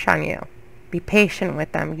harsh on you. Be patient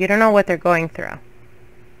with them. You don't know what they're going through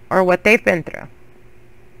or what they've been through.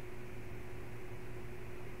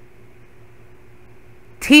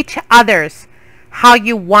 Teach others how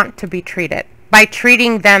you want to be treated by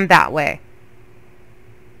treating them that way.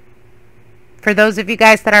 For those of you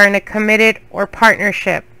guys that are in a committed or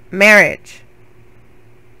partnership, marriage,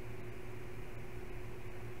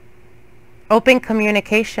 open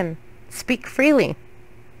communication. Speak freely.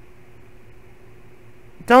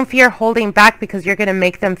 Don't fear holding back because you're going to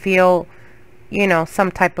make them feel, you know,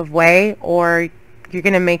 some type of way, or you're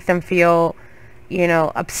going to make them feel, you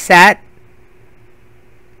know, upset.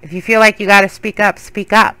 If you feel like you got to speak up,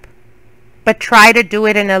 speak up. But try to do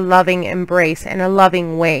it in a loving embrace, in a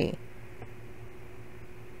loving way.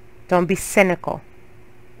 Don't be cynical.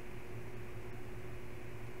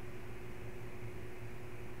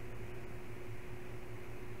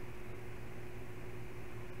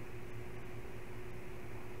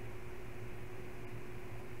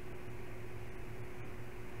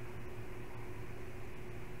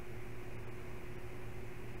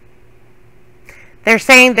 They're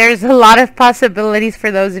saying there's a lot of possibilities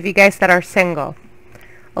for those of you guys that are single.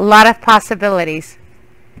 A lot of possibilities.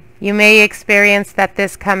 You may experience that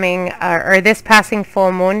this coming or this passing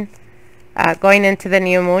full moon, going into the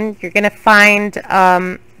new moon, you're going to find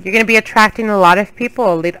you're going to be attracting a lot of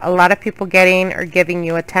people, a lot of people getting or giving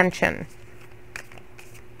you attention.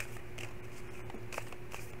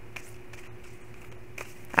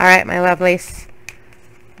 All right, my lovelies.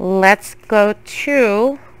 Let's go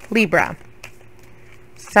to Libra.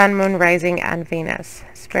 Sun, Moon, Rising, and Venus.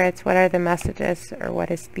 Spirits, what are the messages, or what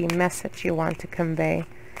is the message you want to convey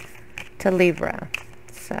to Libra?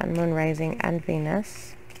 Sun, Moon, Rising, and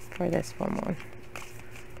Venus for this full moon.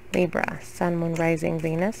 Libra, Sun, Moon, Rising,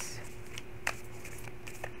 Venus.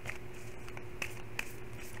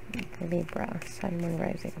 Libra, Sun, Moon,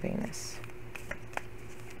 Rising, Venus.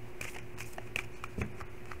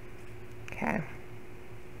 Okay.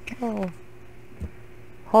 Oh.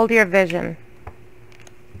 Hold your vision.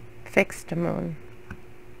 Fixed moon.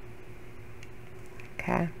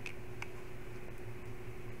 Okay.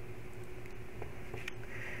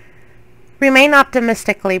 Remain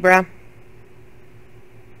optimistic, Libra.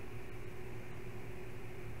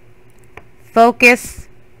 Focus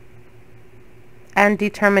and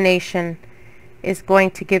determination is going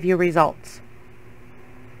to give you results.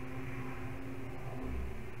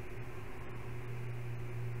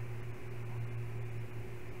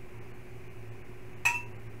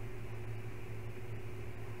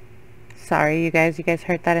 Sorry, you guys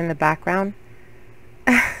heard that in the background?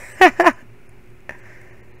 That's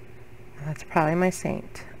probably my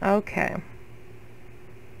saint. Okay.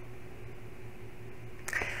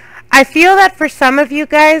 I feel that for some of you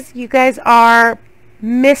guys are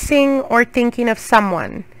missing or thinking of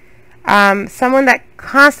someone. Someone that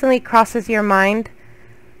constantly crosses your mind.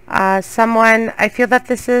 Someone, I feel that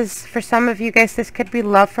this is, for some of you guys, this could be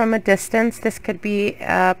love from a distance. This could be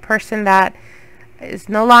a person that is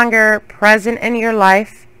no longer present in your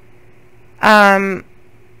life. But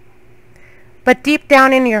deep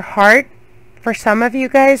down in your heart, for some of you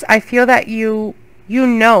guys, I feel that you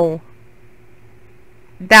know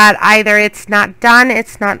that either it's not done,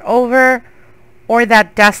 it's not over, or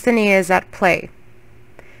that destiny is at play.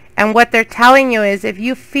 And what they're telling you is, if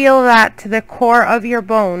you feel that to the core of your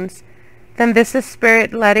bones, then this is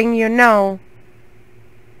Spirit letting you know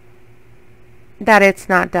that it's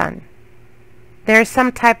not done. There's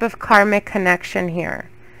some type of karmic connection here.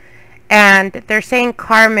 And they're saying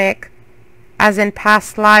karmic as in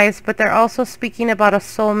past lives, but they're also speaking about a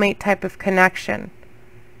soulmate type of connection.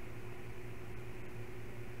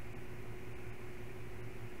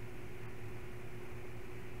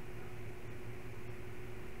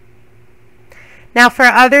 Now, for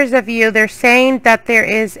others of you, they're saying that there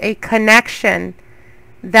is a connection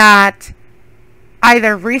that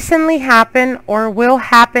either recently happened or will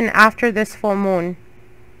happen after this full moon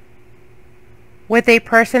with a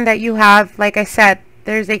person that you have. Like I said,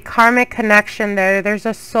 there's a karmic connection there. There's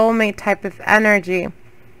a soulmate type of energy.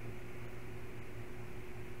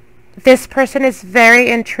 This person is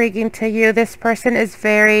very intriguing to you. This person is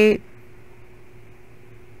very...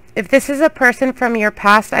 If this is a person from your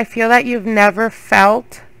past, I feel that you've never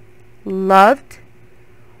felt loved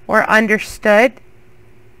or understood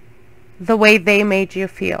the way they made you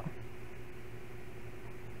feel.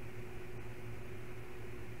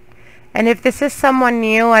 And if this is someone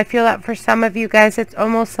new, I feel that for some of you guys, it's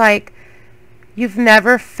almost like you've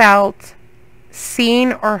never felt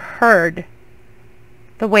seen or heard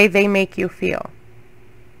the way they make you feel.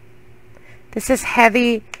 This is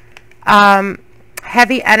heavy,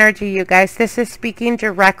 heavy energy, you guys. This is speaking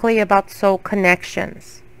directly about soul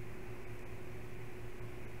connections.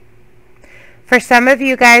 For some of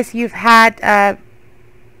you guys, you've had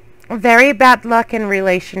very bad luck in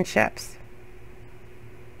relationships.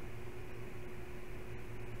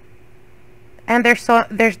 And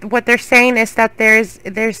what they're saying is that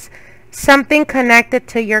there's something connected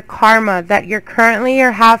to your karma that you're currently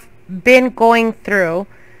or have been going through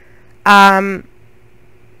that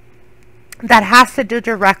has to do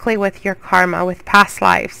directly with your karma, with past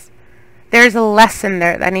lives. There's a lesson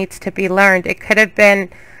there that needs to be learned. It could have been,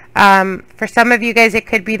 for some of you guys, it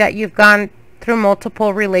could be that you've gone through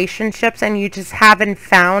multiple relationships and you just haven't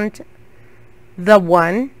found the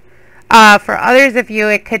one. For others of you,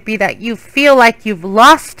 it could be that you feel like you've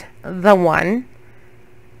lost the one.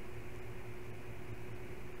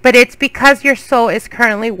 But it's because your soul is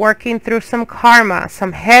currently working through some karma,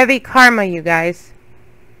 some heavy karma, you guys.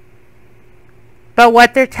 But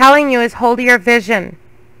what they're telling you is hold your vision.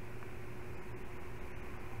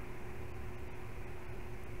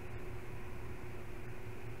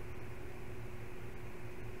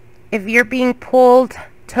 If you're being pulled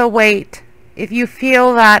to wait, if you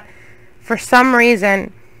feel that for some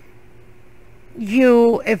reason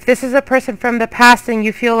if this is a person from the past and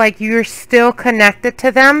you feel like you're still connected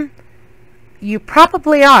to them, you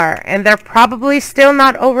probably are, and they're probably still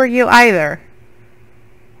not over you either.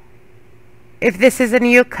 If this is a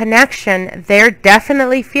new connection, they're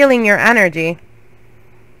definitely feeling your energy.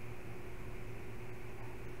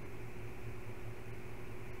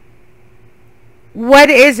 What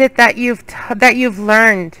is it that you've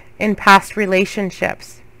learned in past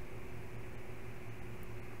relationships?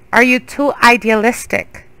 Are you too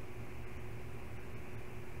idealistic?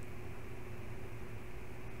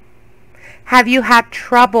 Have you had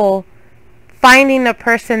trouble finding a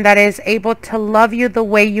person that is able to love you the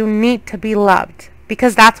way you need to be loved?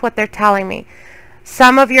 Because that's what they're telling me.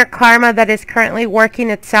 Some of your karma that is currently working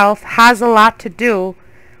itself has a lot to do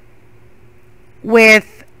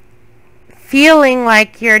with feeling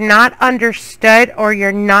like you're not understood or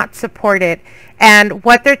you're not supported. And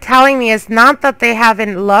what they're telling me is not that they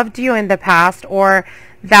haven't loved you in the past or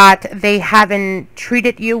that they haven't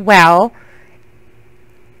treated you well.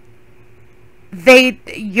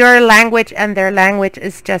 Your language and their language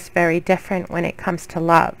is just very different when it comes to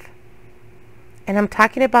love. And I'm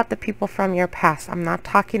talking about the people from your past. I'm not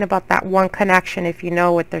talking about that one connection, if you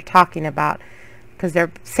know what they're talking about, because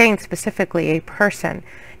they're saying specifically a person.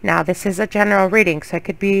 Now, this is a general reading, so it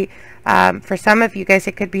could be, for some of you guys,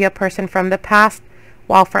 it could be a person from the past,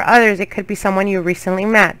 while for others, it could be someone you recently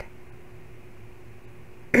met.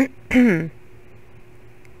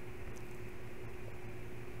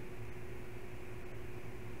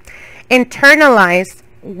 Internalize,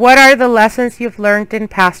 what are the lessons you've learned in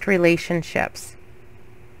past relationships?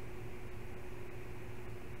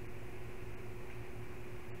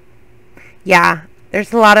 Yeah,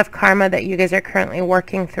 there's a lot of karma that you guys are currently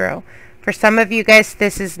working through. For some of you guys,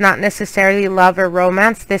 this is not necessarily love or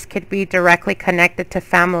romance. This could be directly connected to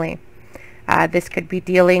family. This could be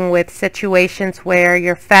dealing with situations where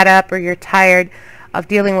you're fed up or you're tired of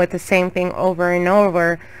dealing with the same thing over and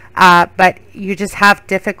over. But you just have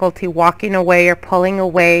difficulty walking away or pulling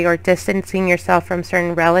away or distancing yourself from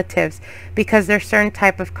certain relatives because there's certain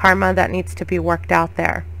type of karma that needs to be worked out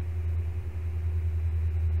there.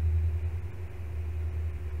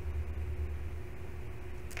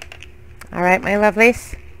 All right, my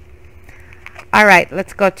lovelies. All right,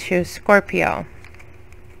 let's go to Scorpio.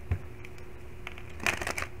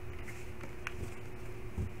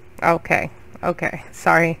 Okay,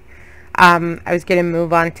 sorry. I was going to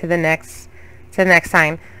move on to the next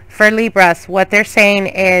sign. For Libras, what they're saying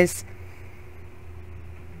is,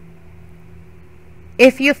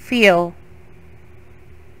 if you feel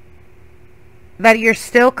that you're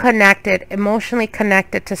still connected, emotionally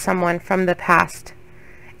connected to someone from the past,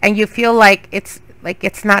 and you feel like it's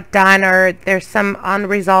not done, or there's some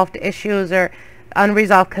unresolved issues or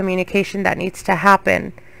unresolved communication that needs to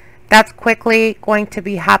happen, that's quickly going to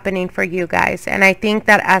be happening for you guys. And I think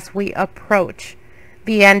that as we approach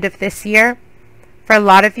the end of this year, for a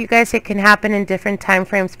lot of you guys, it can happen in different time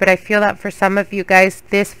frames, but I feel that for some of you guys,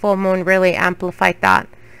 this full moon really amplified that.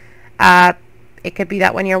 It could be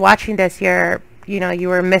that when you're watching this, you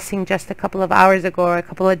were missing just a couple of hours ago or a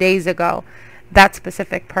couple of days ago that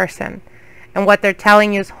specific person. And what they're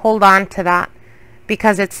telling you is hold on to that,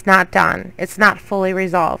 because it's not done. It's not fully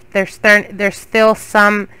resolved. There's still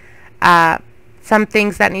some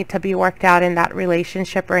things that need to be worked out in that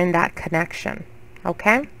relationship or in that connection.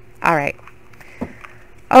 Okay? All right.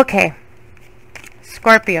 Okay.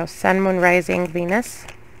 Scorpio, Sun, Moon, Rising, Venus.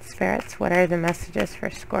 Spirits, what are the messages for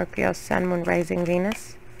Scorpio, Sun, Moon, Rising,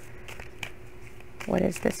 Venus? What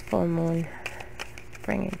is this full moon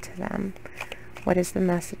bringing to them? What is the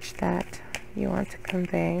message that you want to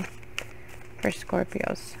convey for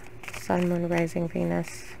Scorpios? Sun, Moon, Rising,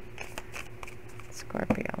 Venus.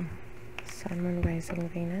 Scorpio. Sun, Moon, Rising,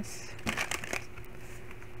 Venus.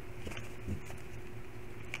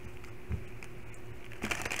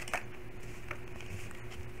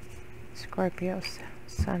 Scorpios.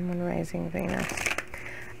 Sun, Moon, Rising, Venus.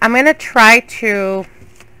 I'm going to try to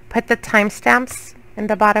put the timestamps in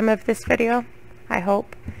the bottom of this video, I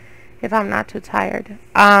hope, if I'm not too tired.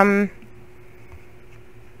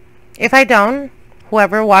 If I don't,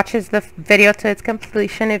 whoever watches the video to its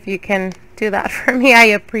completion, if you can do that for me, I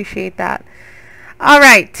appreciate that. All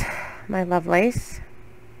right, my lovelies.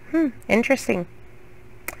 Interesting.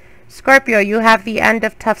 Scorpio, you have the end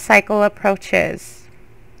of tough cycle approaches.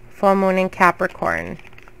 Full moon in Capricorn.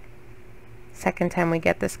 Second time we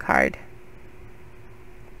get this card.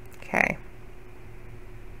 Okay.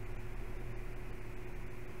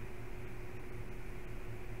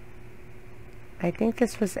 I think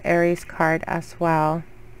this was Aries card as well,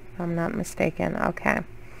 if I'm not mistaken. Okay.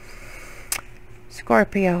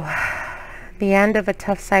 Scorpio, the end of a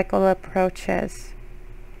tough cycle approaches.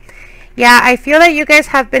 Yeah, I feel that you guys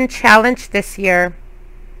have been challenged this year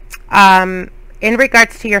in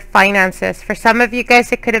regards to your finances. For some of you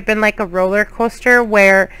guys, it could have been like a roller coaster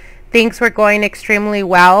where things were going extremely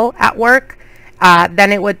well at work.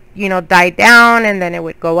 Then it would, die down, and then it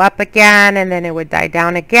would go up again, and then it would die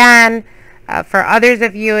down again. For others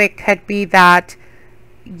of you, it could be that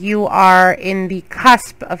you are in the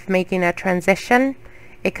cusp of making a transition.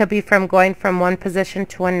 It could be from going from one position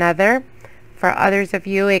to another. For others of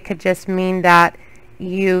you, it could just mean that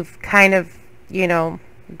you've kind of, you know,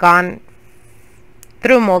 gone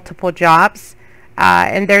through multiple jobs,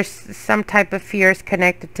 and there's some type of fears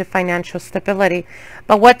connected to financial stability.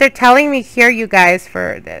 But what they're telling me here, you guys,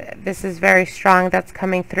 this is very strong, that's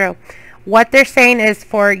coming through. What they're saying is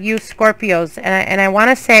for you Scorpios, and I want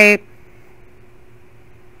to say,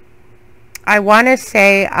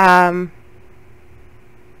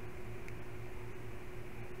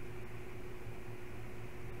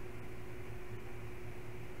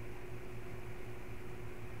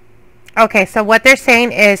 okay, so what they're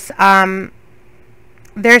saying is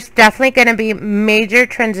there's definitely going to be major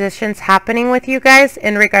transitions happening with you guys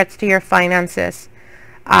in regards to your finances.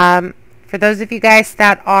 For those of you guys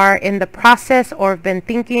that are in the process or have been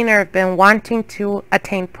thinking or have been wanting to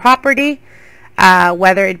attain property,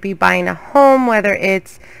 whether it be buying a home, whether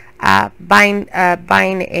it's buying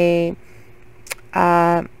a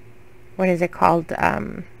what is it called,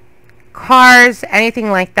 cars,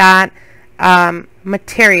 anything like that,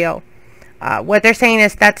 material. What they're saying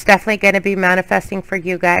is that's definitely going to be manifesting for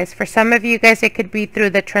you guys. For some of you guys, it could be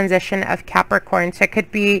through the transition of Capricorn. So it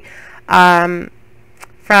could be from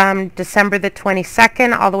December the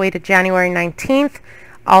 22nd all the way to January 19th.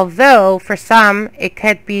 Although for some, it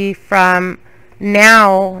could be from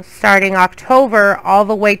now, starting October, all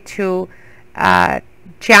the way to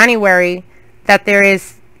January, that there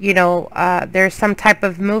is, you know, there's some type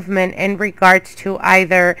of movement in regards to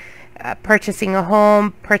either purchasing a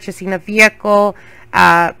home, purchasing a vehicle,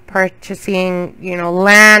 purchasing, you know,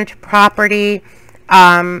 land, property.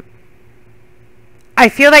 I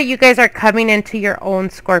feel that you guys are coming into your own,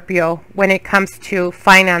 Scorpio, when it comes to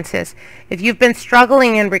finances. If you've been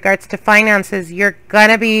struggling in regards to finances, you're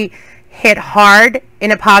gonna be hit hard in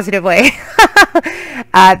a positive way.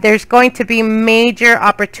 There's going to be major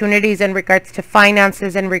opportunities in regards to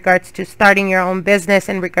finances, in regards to starting your own business,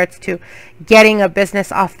 in regards to getting a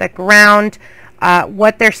business off the ground.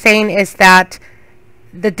 What they're saying is that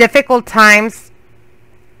the difficult times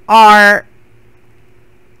are,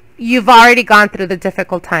 you've already gone through the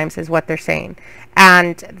difficult times, is what they're saying.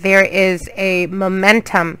 And there is a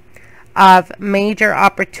momentum of major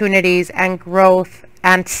opportunities and growth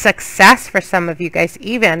and success for some of you guys.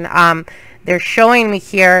 Even they're showing me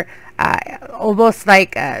here almost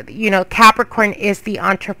like you know, Capricorn is the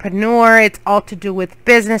entrepreneur. It's all to do with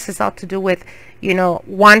business. It's all to do with, you know,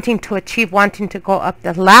 wanting to achieve, wanting to go up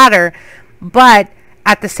the ladder. But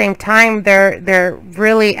at the same time, they're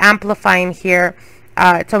really amplifying here.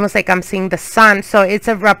 It's almost like I'm seeing the sun. So it's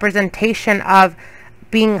a representation of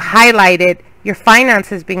being highlighted, your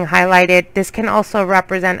finances being highlighted. This can also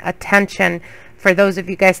represent attention. For those of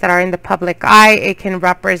you guys that are in the public eye, it can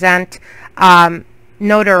represent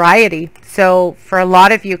notoriety. So for a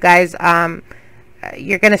lot of you guys,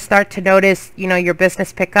 you're going to start to notice, you know, your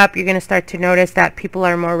business pick up. You're going to start to notice that people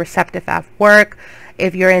are more receptive at work.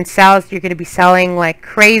 If you're in sales, you're going to be selling like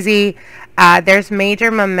crazy. There's major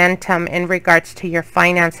momentum in regards to your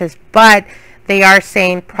finances, but they are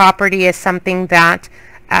saying property is something that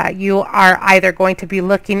you are either going to be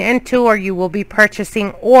looking into, or you will be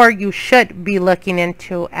purchasing, or you should be looking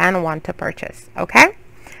into and want to purchase. Okay?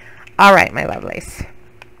 All right, my lovelies.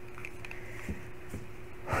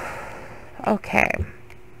 Okay.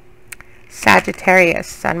 Sagittarius,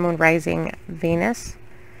 Sun, Moon, Rising, Venus.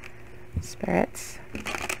 Spirits,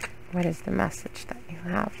 what is the message that you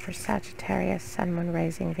have for Sagittarius, Sun, Moon,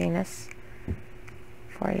 Rising, Venus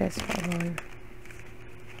for this full moon?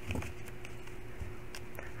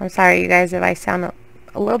 I'm sorry, you guys, if I sound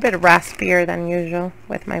a little bit raspier than usual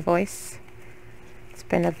with my voice. It's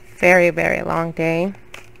been a very, very long day.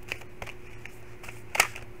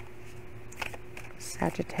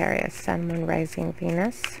 Sagittarius, Sun, Moon, Rising,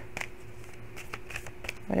 Venus.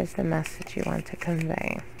 What is the message you want to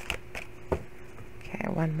convey? Okay,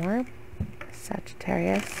 one more.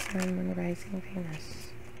 Sagittarius, Sun, Moon, Rising, Venus.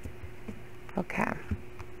 Okay.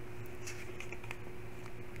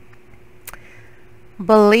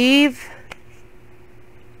 Believe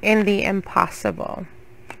in the impossible.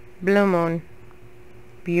 Blue moon.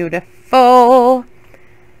 Beautiful.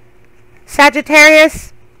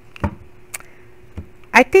 Sagittarius,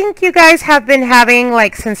 I think you guys have been having,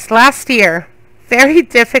 like, since last year, very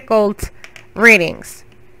difficult readings.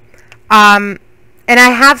 And I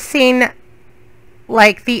have seen,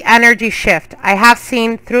 like, the energy shift. I have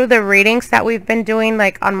seen through the readings that we've been doing,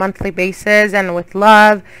 like, on monthly basis and with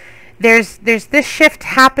love, there's this shift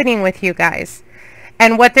happening with you guys.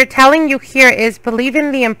 And what they're telling you here is believe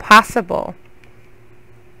in the impossible.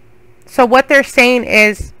 So what they're saying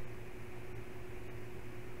is,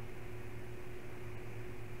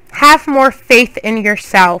 have more faith in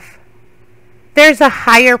yourself. There's a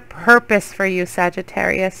higher purpose for you,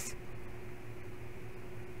 Sagittarius.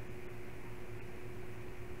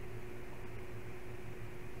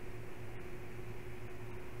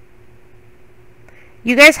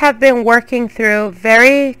 You guys have been working through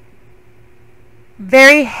very,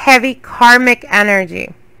 very heavy karmic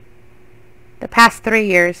energy the past 3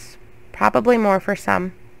 years, probably more for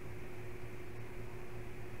some.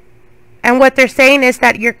 And what they're saying is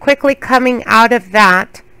that you're quickly coming out of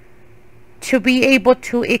that to be able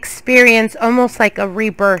to experience almost like a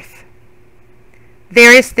rebirth.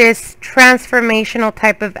 There is this transformational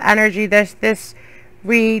type of energy. There's this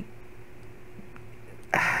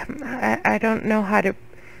I don't know how to,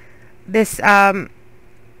 this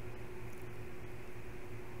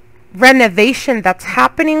renovation that's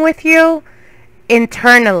happening with you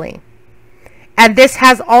internally. And this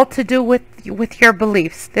has all to do with your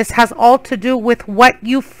beliefs. This has all to do with what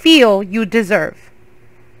you feel you deserve.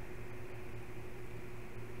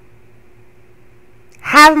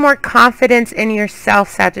 Have more confidence in yourself,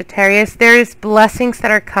 Sagittarius. There is blessings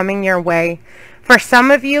that are coming your way. For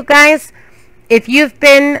some of you guys, if you've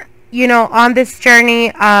been, you know, on this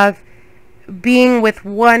journey of being with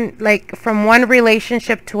one, like from one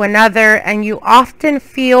relationship to another, and you often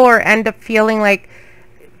feel or end up feeling like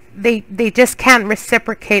they just can't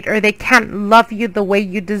reciprocate, or they can't love you the way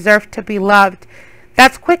you deserve to be loved,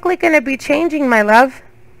 that's quickly going to be changing, my love.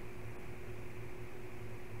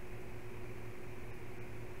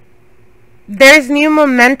 There's new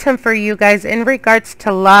momentum for you guys in regards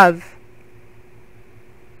to love.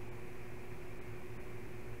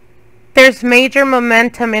 There's major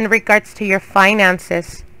momentum in regards to your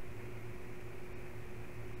finances.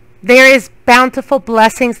 There is bountiful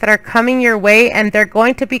blessings that are coming your way, and they're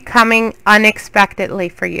going to be coming unexpectedly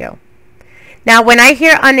for you. Now, when I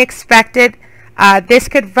hear unexpected, this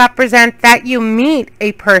could represent that you meet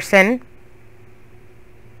a person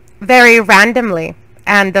very randomly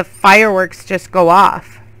and the fireworks just go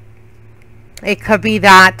off. It could be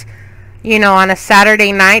that, you know, on a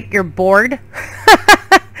Saturday night you're bored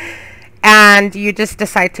and you just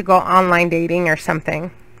decide to go online dating or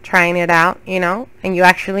something, trying it out, you know, and you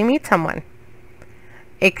actually meet someone.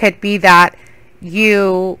 It could be that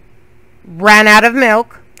you ran out of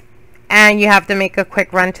milk and you have to make a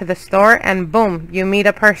quick run to the store, and boom, you meet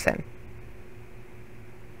a person.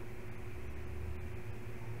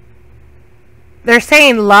 They're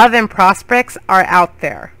saying love and prospects are out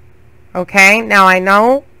there. Okay, now I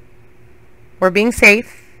know we're being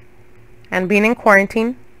safe and being in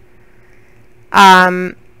quarantine.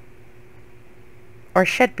 Or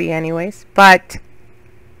should be anyways. But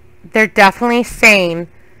they're definitely saying,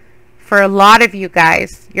 for a lot of you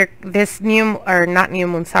guys, this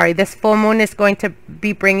this full moon is going to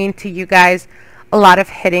be bringing to you guys a lot of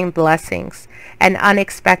hidden blessings and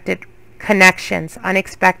unexpected connections,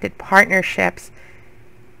 unexpected partnerships.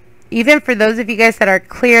 Even for those of you guys that are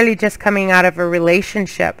clearly just coming out of a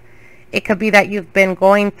relationship, it could be that you've been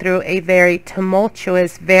going through a very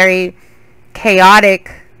tumultuous, very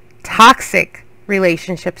chaotic, toxic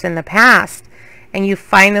relationships in the past, and you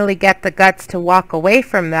finally get the guts to walk away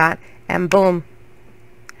from that, and boom,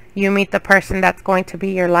 you meet the person that's going to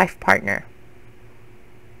be your life partner.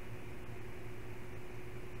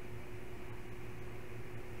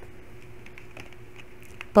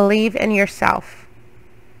 Believe in yourself.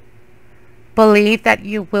 Believe that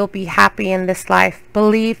you will be happy in this life.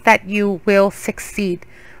 Believe that you will succeed.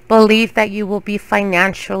 Believe that you will be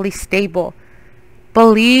financially stable.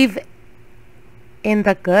 Believe in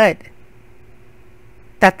the good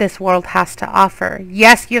that this world has to offer.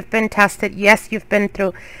 Yes, you've been tested. Yes, you've been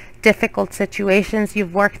through difficult situations.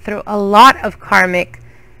 You've worked through a lot of karmic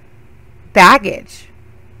baggage.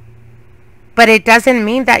 But it doesn't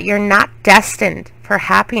mean that you're not destined for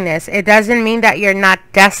happiness. It doesn't mean that you're not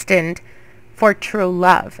destined for true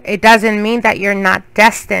love. It doesn't mean that you're not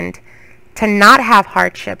destined to not have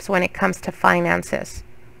hardships when it comes to finances.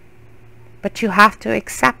 But you have to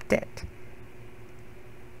accept it.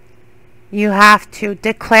 You have to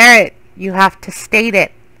declare it. You have to state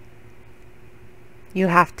it. You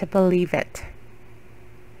have to believe it.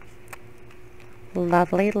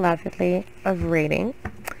 Lovely, lovely of reading.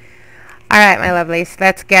 Alright, my lovelies,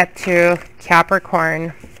 let's get to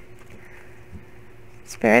Capricorn.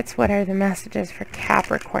 Spirits, what are the messages for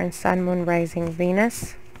Capricorn, Sun, Moon, Rising,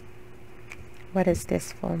 Venus? What is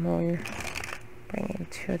this full moon bringing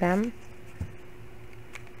to them?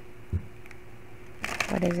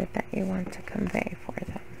 What is it that you want to convey for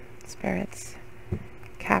them? Spirits,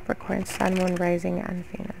 Capricorn, Sun, Moon, Rising, and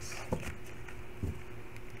Venus.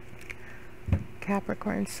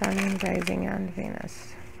 Capricorn, Sun, Moon, Rising, and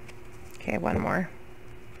Venus. Okay, one more.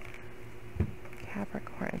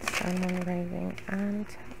 Capricorn, Sun, Moon, Rising, and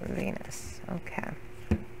Venus. Okay.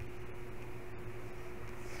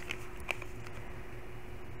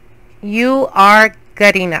 You are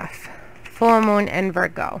good enough. Full Moon in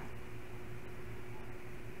Virgo.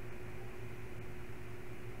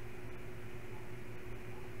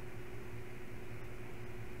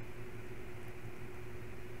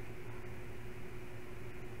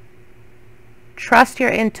 Trust your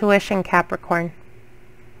intuition, Capricorn.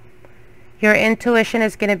 Your intuition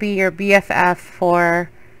is going to be your BFF for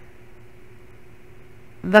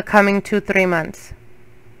the coming 2-3 months.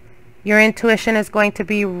 Your intuition is going to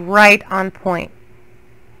be right on point.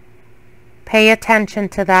 Pay attention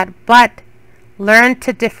to that, but learn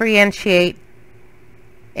to differentiate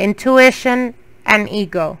intuition and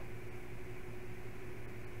ego.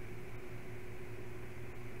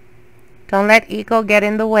 Don't let ego get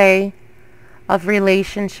in the way of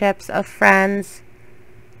relationships, of friends,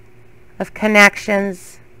 of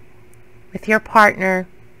connections with your partner.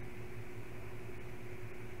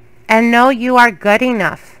 And know you are good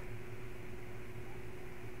enough.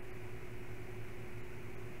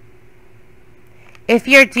 If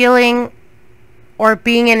you're dealing or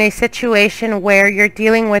being in a situation where you're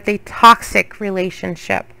dealing with a toxic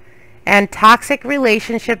relationship, and toxic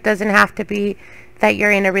relationship doesn't have to be that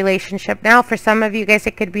you're in a relationship now. For some of you guys,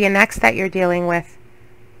 it could be an ex that you're dealing with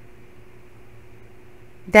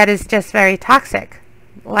that is just very toxic,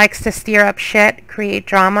 likes to stir up shit, create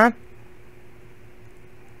drama.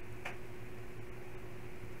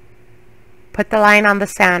 Put the line on the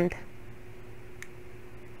sand.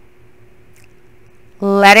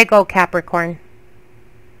 Let it go, Capricorn.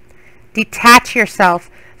 Detach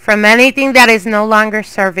yourself from anything that is no longer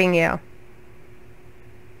serving you.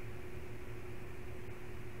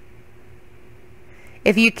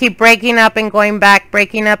 If you keep breaking up and going back,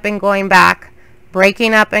 breaking up and going back,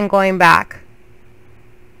 breaking up and going back,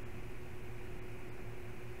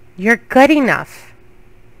 you're good enough.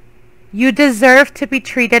 You deserve to be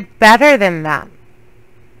treated better than that.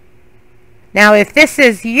 Now, if this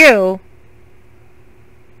is you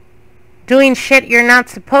doing shit you're not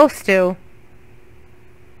supposed to,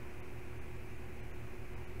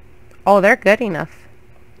 oh, they're good enough.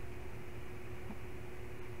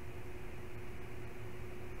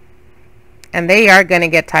 And they are going to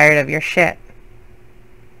get tired of your shit.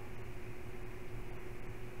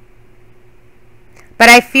 But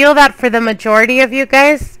I feel that for the majority of you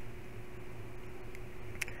guys,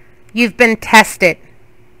 you've been tested.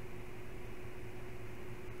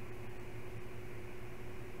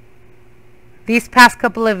 These past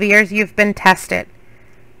couple of years, you've been tested.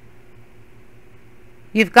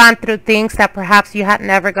 You've gone through things that perhaps you had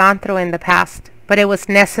never gone through in the past, but it was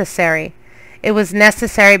necessary. It was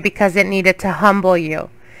necessary because it needed to humble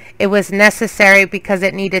you. It was necessary because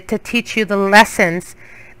it needed to teach you the lessons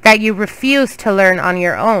that you refused to learn on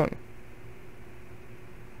your own.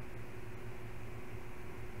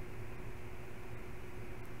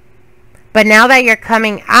 But now that you're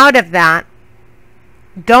coming out of that,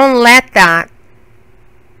 don't let that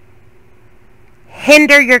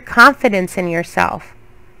hinder your confidence in yourself.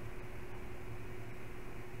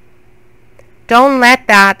 Don't let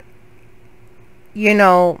that, you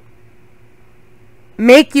know,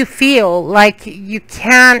 make you feel like you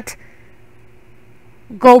can't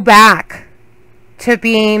go back to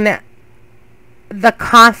being the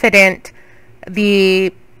confident,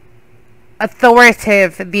 the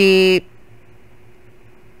authoritative, the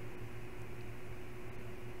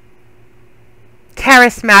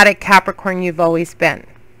charismatic Capricorn you've always been.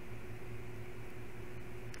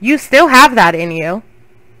 You still have that in you,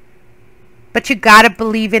 but you gotta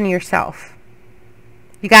believe in yourself.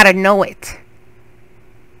 You gotta know it.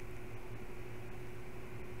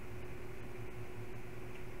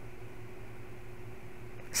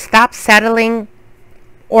 Stop settling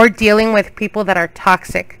or dealing with people that are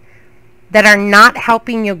toxic, that are not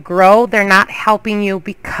helping you grow. They're not helping you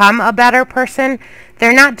become a better person.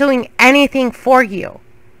 They're not doing anything for you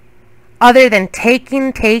other than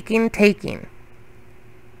taking.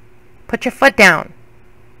 Put your foot down.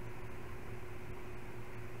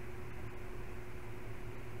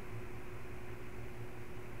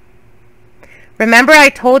 Remember, I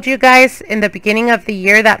told you guys in the beginning of the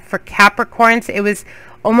year that for Capricorns, it was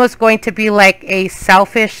almost going to be like a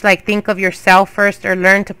selfish, like think of yourself first or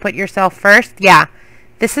learn to put yourself first. Yeah,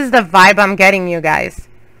 this is the vibe I'm getting, you guys.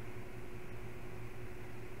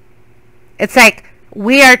 It's like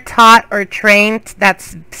we are taught or trained that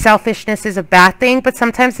selfishness is a bad thing, but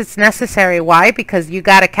sometimes it's necessary. Why? Because you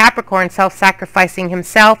got a Capricorn self-sacrificing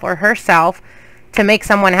himself or herself to make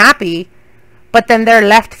someone happy, but then they're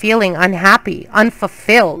left feeling unhappy,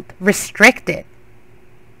 unfulfilled, restricted.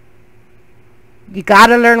 You got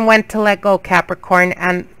to learn when to let go, Capricorn,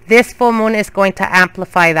 and this full moon is going to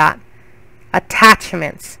amplify that.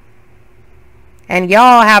 Attachments. And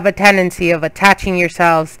y'all have a tendency of attaching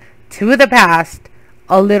yourselves to the past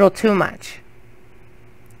a little too much.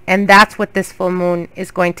 And that's what this full moon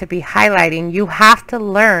is going to be highlighting. You have to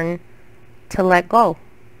learn to let go,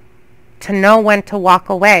 to know when to walk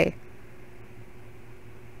away,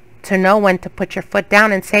 to know when to put your foot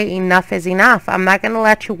down and say enough is enough. I'm not going to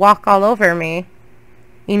let you walk all over me.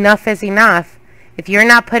 Enough is enough. If you're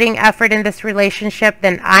not putting effort in this relationship,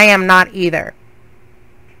 then I am not either.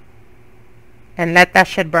 And let that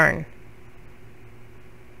shit burn.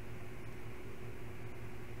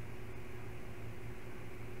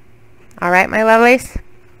 All right, my lovelies.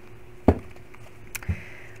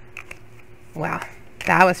 Wow,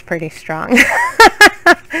 that was pretty strong.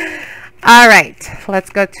 All right,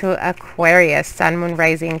 let's go to Aquarius, Sun, Moon,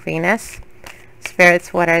 Rising, Venus.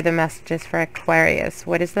 Spirits, what are the messages for Aquarius?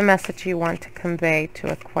 What is the message you want to convey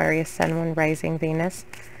to Aquarius, Sun, Moon, Rising, Venus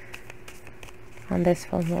on this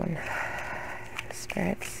full moon?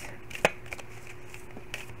 Spirits.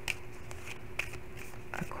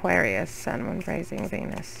 Aquarius, Sun, Moon, Rising,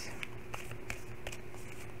 Venus.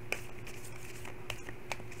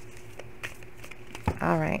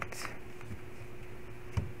 All right.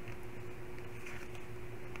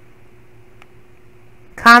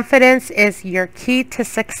 Confidence is your key to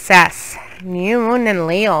success. New moon in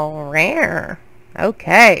Leo. Rare.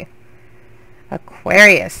 Okay.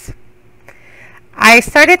 Aquarius. I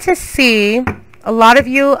started to see a lot of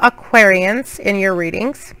you Aquarians in your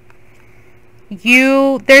readings.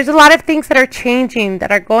 There's a lot of things that are changing,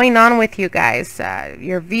 that are going on with you guys.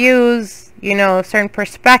 Your views, you know, certain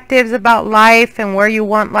perspectives about life and where you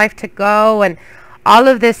want life to go. And all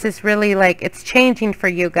of this is really like, it's changing for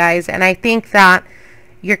you guys. And I think that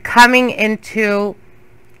you're coming into,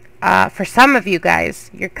 for some of you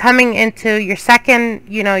guys, you're coming into your second,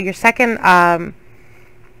 you know, your second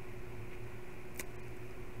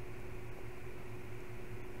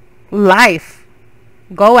life,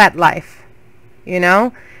 go at life, you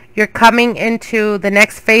know. You're coming into the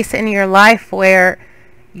next phase in your life where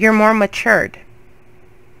you're more matured.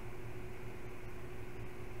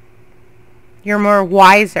 You're more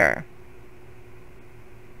wiser.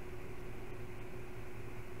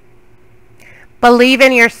 Believe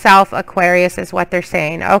in yourself, Aquarius, is what they're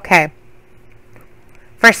saying. Okay.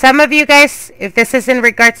 For some of you guys, if this is in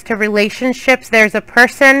regards to relationships, there's a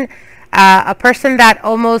person that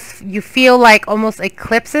almost, you feel like almost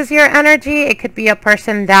eclipses your energy. It could be a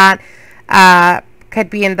person that could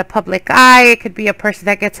be in the public eye. It could be a person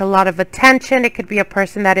that gets a lot of attention. It could be a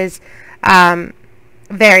person that is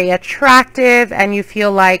very attractive, and you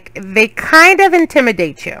feel like they kind of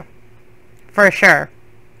intimidate you, for sure.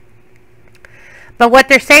 But what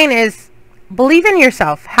they're saying is, believe in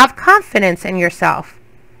yourself. Have confidence in yourself.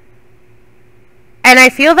 And I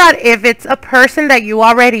feel that if it's a person that you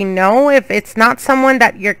already know, if it's not someone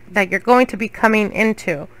that you're going to be coming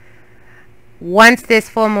into, once this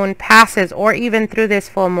full moon passes, or even through this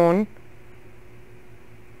full moon,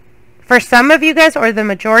 for some of you guys, or the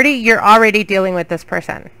majority, you're already dealing with this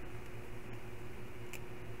person.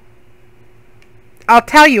 I'll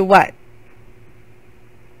tell you what.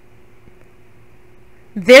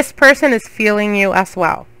 This person is feeling you as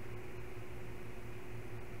well.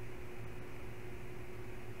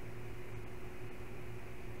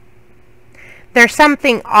 There's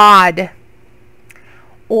something odd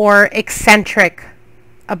or eccentric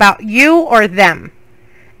about you or them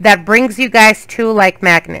that brings you guys to like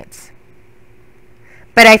magnets.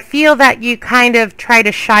 But I feel that you kind of try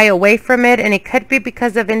to shy away from it, and it could be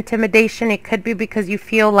because of intimidation. It could be because you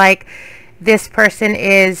feel like this person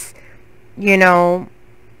is, you know,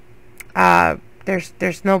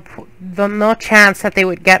 there's no chance that they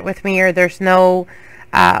would get with me, or there's no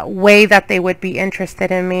way that they would be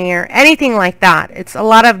interested in me, or anything like that. It's a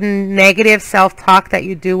lot of negative self-talk that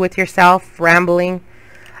you do with yourself, rambling.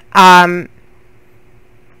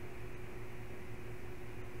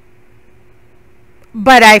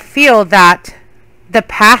 But I feel that the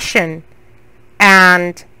passion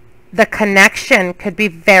and the connection could be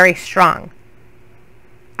very strong.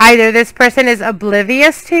 Either this person is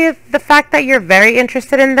oblivious to the fact that you're very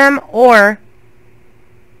interested in them, or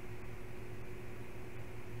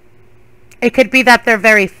it could be that they're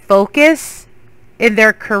very focused in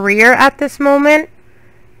their career at this moment,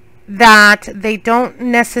 that they don't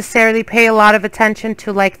necessarily pay a lot of attention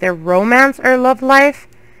to like their romance or love life,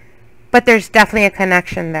 but there's definitely a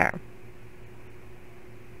connection there.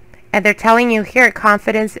 And they're telling you here,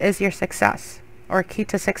 confidence is your success, or key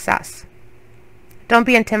to success. Don't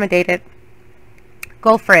be intimidated.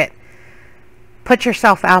 Go for it. Put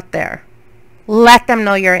yourself out there. Let them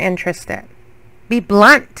know you're interested. Be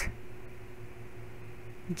blunt.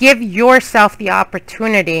 Give yourself the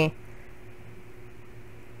opportunity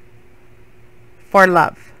for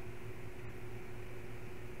love.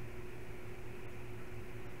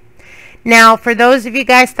 Now, for those of you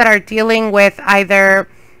guys that are dealing with either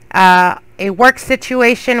a work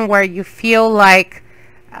situation where you feel like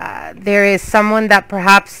there is someone that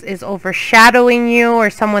perhaps is overshadowing you, or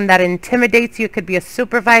someone that intimidates you. It could be a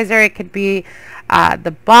supervisor. It could be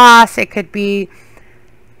the boss. It could be...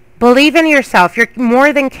 Believe in yourself. You're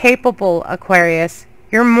more than capable, Aquarius.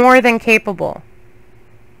 You're more than capable.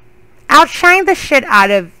 Outshine the shit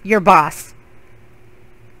out of your boss.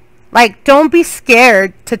 Like, don't be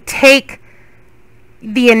scared to take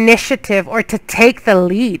the initiative or to take the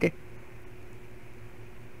lead.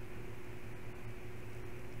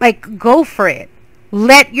 Like, go for it.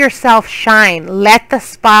 Let yourself shine. Let the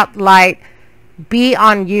spotlight be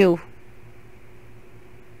on you.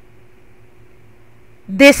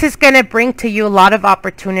 This is going to bring to you a lot of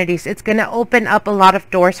opportunities. It's going to open up a lot of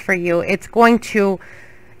doors for you. It's going to,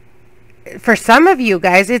 for some of you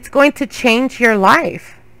guys, it's going to change your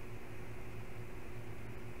life.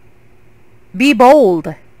 Be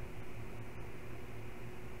bold.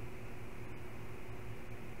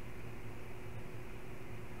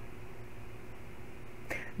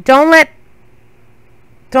 Don't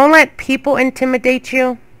let people intimidate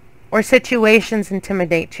you, or situations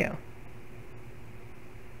intimidate you.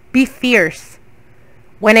 Be fierce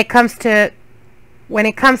when it comes to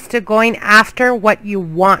going after what you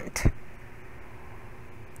want.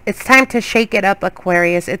 It's time to shake it up,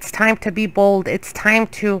 Aquarius. It's time to be bold. It's time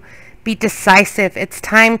to be decisive. It's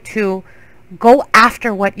time to go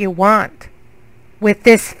after what you want with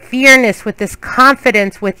this fierceness, with this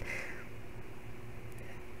confidence, with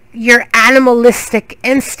your animalistic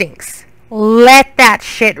instincts. Let that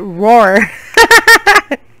shit roar.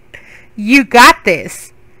 You got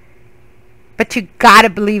this. But you gotta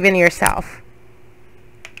believe in yourself.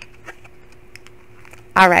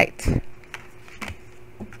 All right.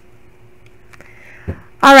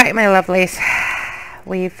 All right, my lovelies.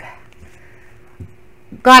 We've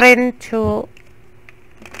gotten to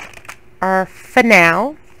our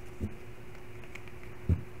finale.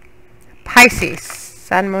 Pisces,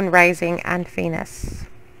 Sun, Moon, Rising, and Venus.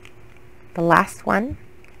 The last one.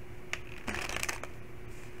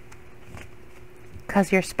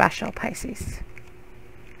 Because you're special, Pisces.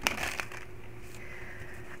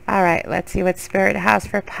 All right, let's see what Spirit has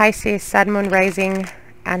for Pisces, Sun, Moon, Rising,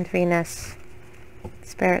 and Venus.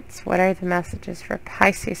 Spirits, what are the messages for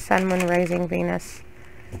Pisces, Sun, Moon, Rising, Venus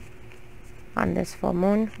on this full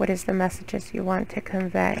moon? What is the messages you want to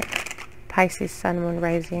convey? Pisces, Sun, Moon,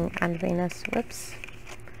 Rising, and Venus. Whoops.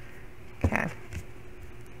 Okay.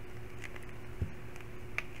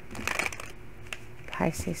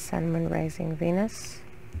 Pisces, Sun, Moon, Rising, Venus.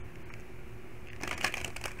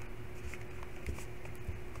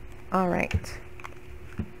 All right.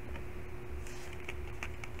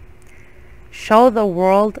 Show the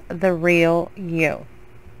world the real you.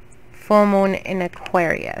 Full moon in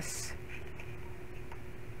Aquarius.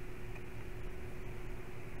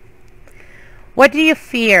 What do you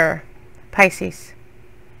fear, Pisces?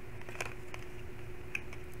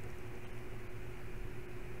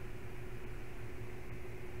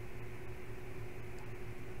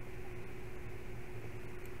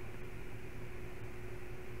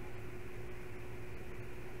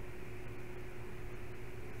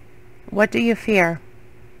 What do you fear?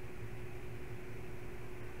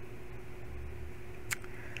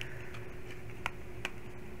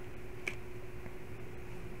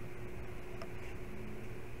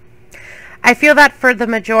 I feel that for the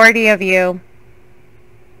majority of you,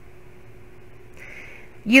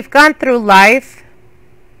 you've gone through life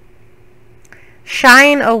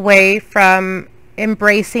shying away from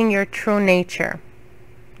embracing your true nature.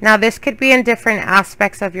 Now, this could be in different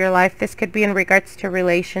aspects of your life. This could be in regards to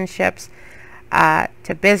relationships,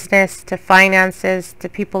 to business, to finances, to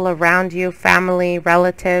people around you, family,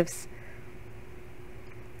 relatives.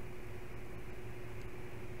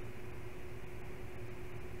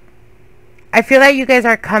 I feel that you guys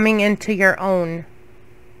are coming into your own,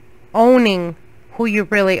 owning who you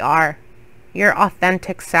really are, your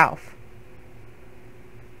authentic self.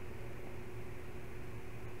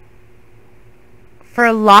 For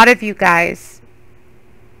a lot of you guys,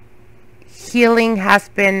 healing has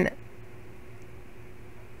been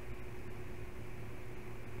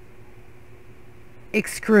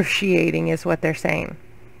excruciating, is what they're saying.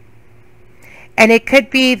 And it could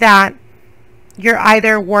be that you're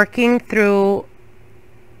either working through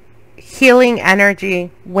healing energy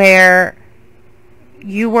where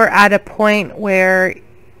you were at a point where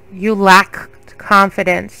you lacked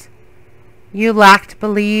confidence, you lacked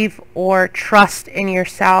belief or trust in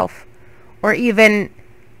yourself, or even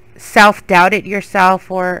self-doubted yourself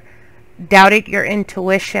or doubted your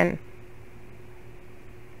intuition.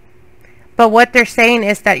 But what they're saying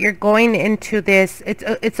is that you're going into this,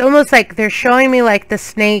 it's almost like they're showing me like the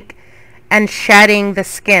snake and shedding the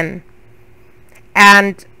skin.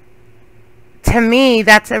 And to me,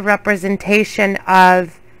 that's a representation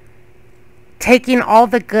of taking all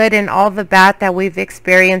the good and all the bad that we've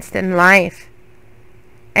experienced in life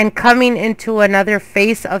and coming into another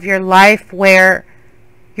phase of your life where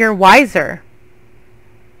you're wiser,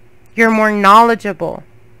 you're more knowledgeable.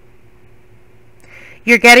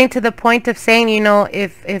 You're getting to the point of saying, you know,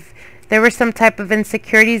 if there were some type of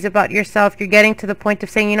insecurities about yourself, you're getting to the point of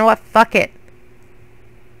saying, you know what, fuck it.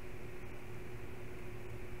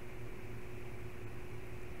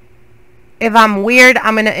 If I'm weird,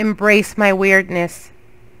 I'm going to embrace my weirdness.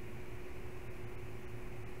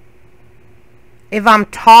 If I'm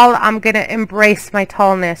tall, I'm going to embrace my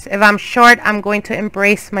tallness. If I'm short, I'm going to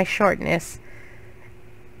embrace my shortness.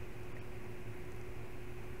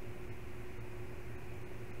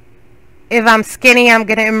 If I'm skinny, I'm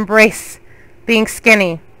going to embrace being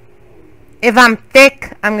skinny. If I'm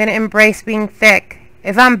thick, I'm going to embrace being thick.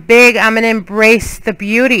 If I'm big, I'm going to embrace the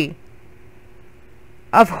beauty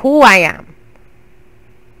of who I am.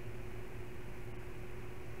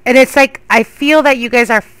 And it's like, I feel that you guys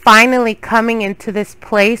are finally coming into this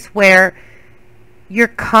place where you're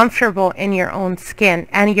comfortable in your own skin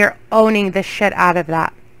and you're owning the shit out of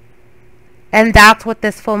that. And that's what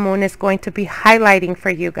this full moon is going to be highlighting for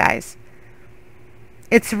you guys.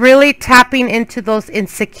 It's really tapping into those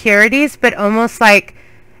insecurities, but almost like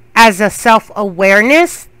as a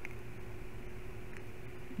self-awareness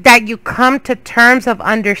that you come to terms of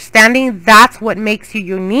understanding that's what makes you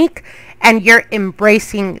unique, and you're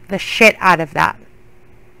embracing the shit out of that.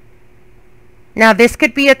 Now, this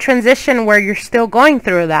could be a transition where you're still going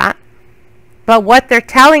through that, but what they're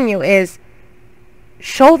telling you is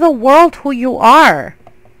show the world who you are.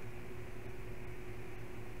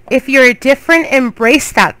 If you're different,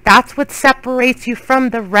 embrace that. That's what separates you from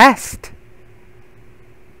the rest.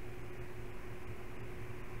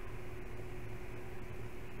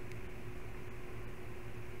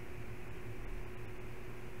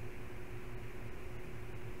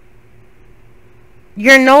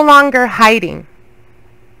 You're no longer hiding.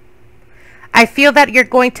 I feel that you're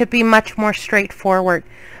going to be much more straightforward.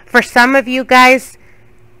 For some of you guys,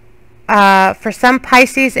 for some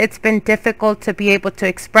Pisces, it's been difficult to be able to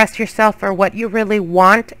express yourself or what you really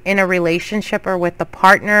want in a relationship or with the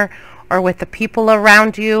partner or with the people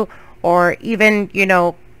around you, or even, you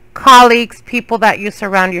know, colleagues, people that you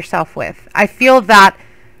surround yourself with. I feel that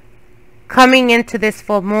coming into this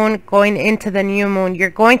full moon, going into the new moon, you're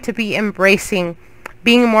going to be embracing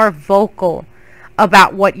being more vocal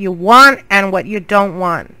about what you want and what you don't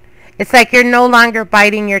want. It's like you're no longer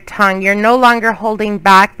biting your tongue. You're no longer holding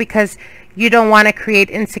back because you don't want to create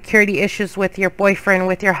insecurity issues with your boyfriend,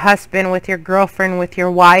 with your husband, with your girlfriend, with your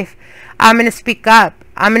wife. I'm going to speak up.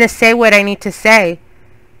 I'm going to say what I need to say.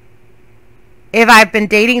 If I've been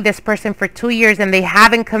dating this person for 2 years and they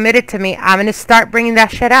haven't committed to me, I'm going to start bringing that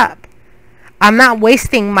shit up. I'm not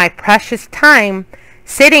wasting my precious time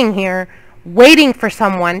sitting here waiting for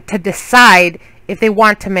someone to decide if they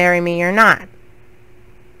want to marry me or not.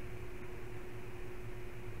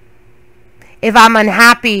 If I'm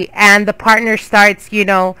unhappy and the partner starts, you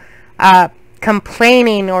know,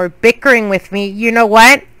 complaining or bickering with me, you know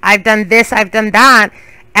what? I've done this, I've done that.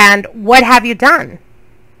 And what have you done?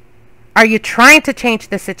 Are you trying to change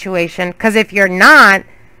the situation? Because if you're not,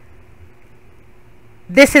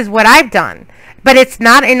 this is what I've done. But it's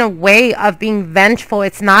not in a way of being vengeful.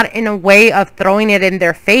 It's not in a way of throwing it in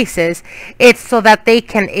their faces. It's so that they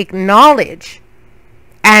can acknowledge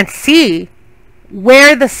and see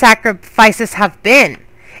where the sacrifices have been,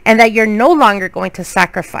 and that you're no longer going to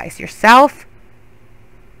sacrifice yourself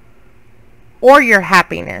or your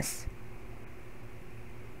happiness.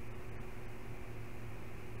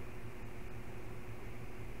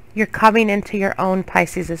 You're coming into your own,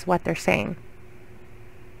 Pisces, is what they're saying.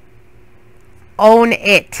 Own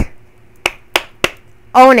it.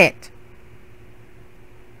 Own it.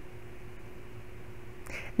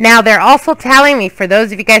 Now, they're also telling me, for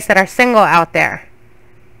those of you guys that are single out there,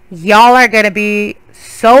 y'all are going to be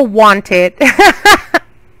so wanted.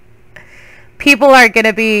 People are going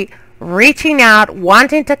to be reaching out,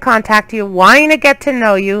 wanting to contact you, wanting to get to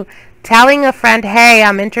know you, telling a friend, hey,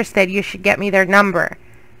 I'm interested, you should get me their number.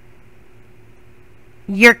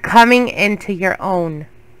 You're coming into your own.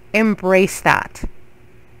 Embrace that.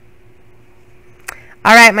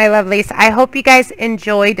 All right, my lovelies. I hope you guys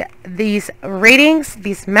enjoyed these readings,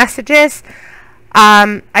 these messages.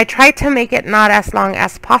 I tried to make it not as long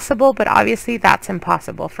as possible, but obviously that's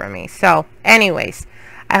impossible for me. So anyways,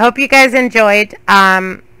 I hope you guys enjoyed.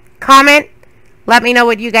 Comment, let me know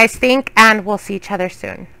what you guys think, and we'll see each other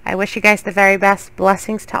soon. I wish you guys the very best.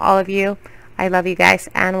 Blessings to all of you. I love you guys,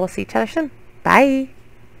 and we'll see each other soon. Bye.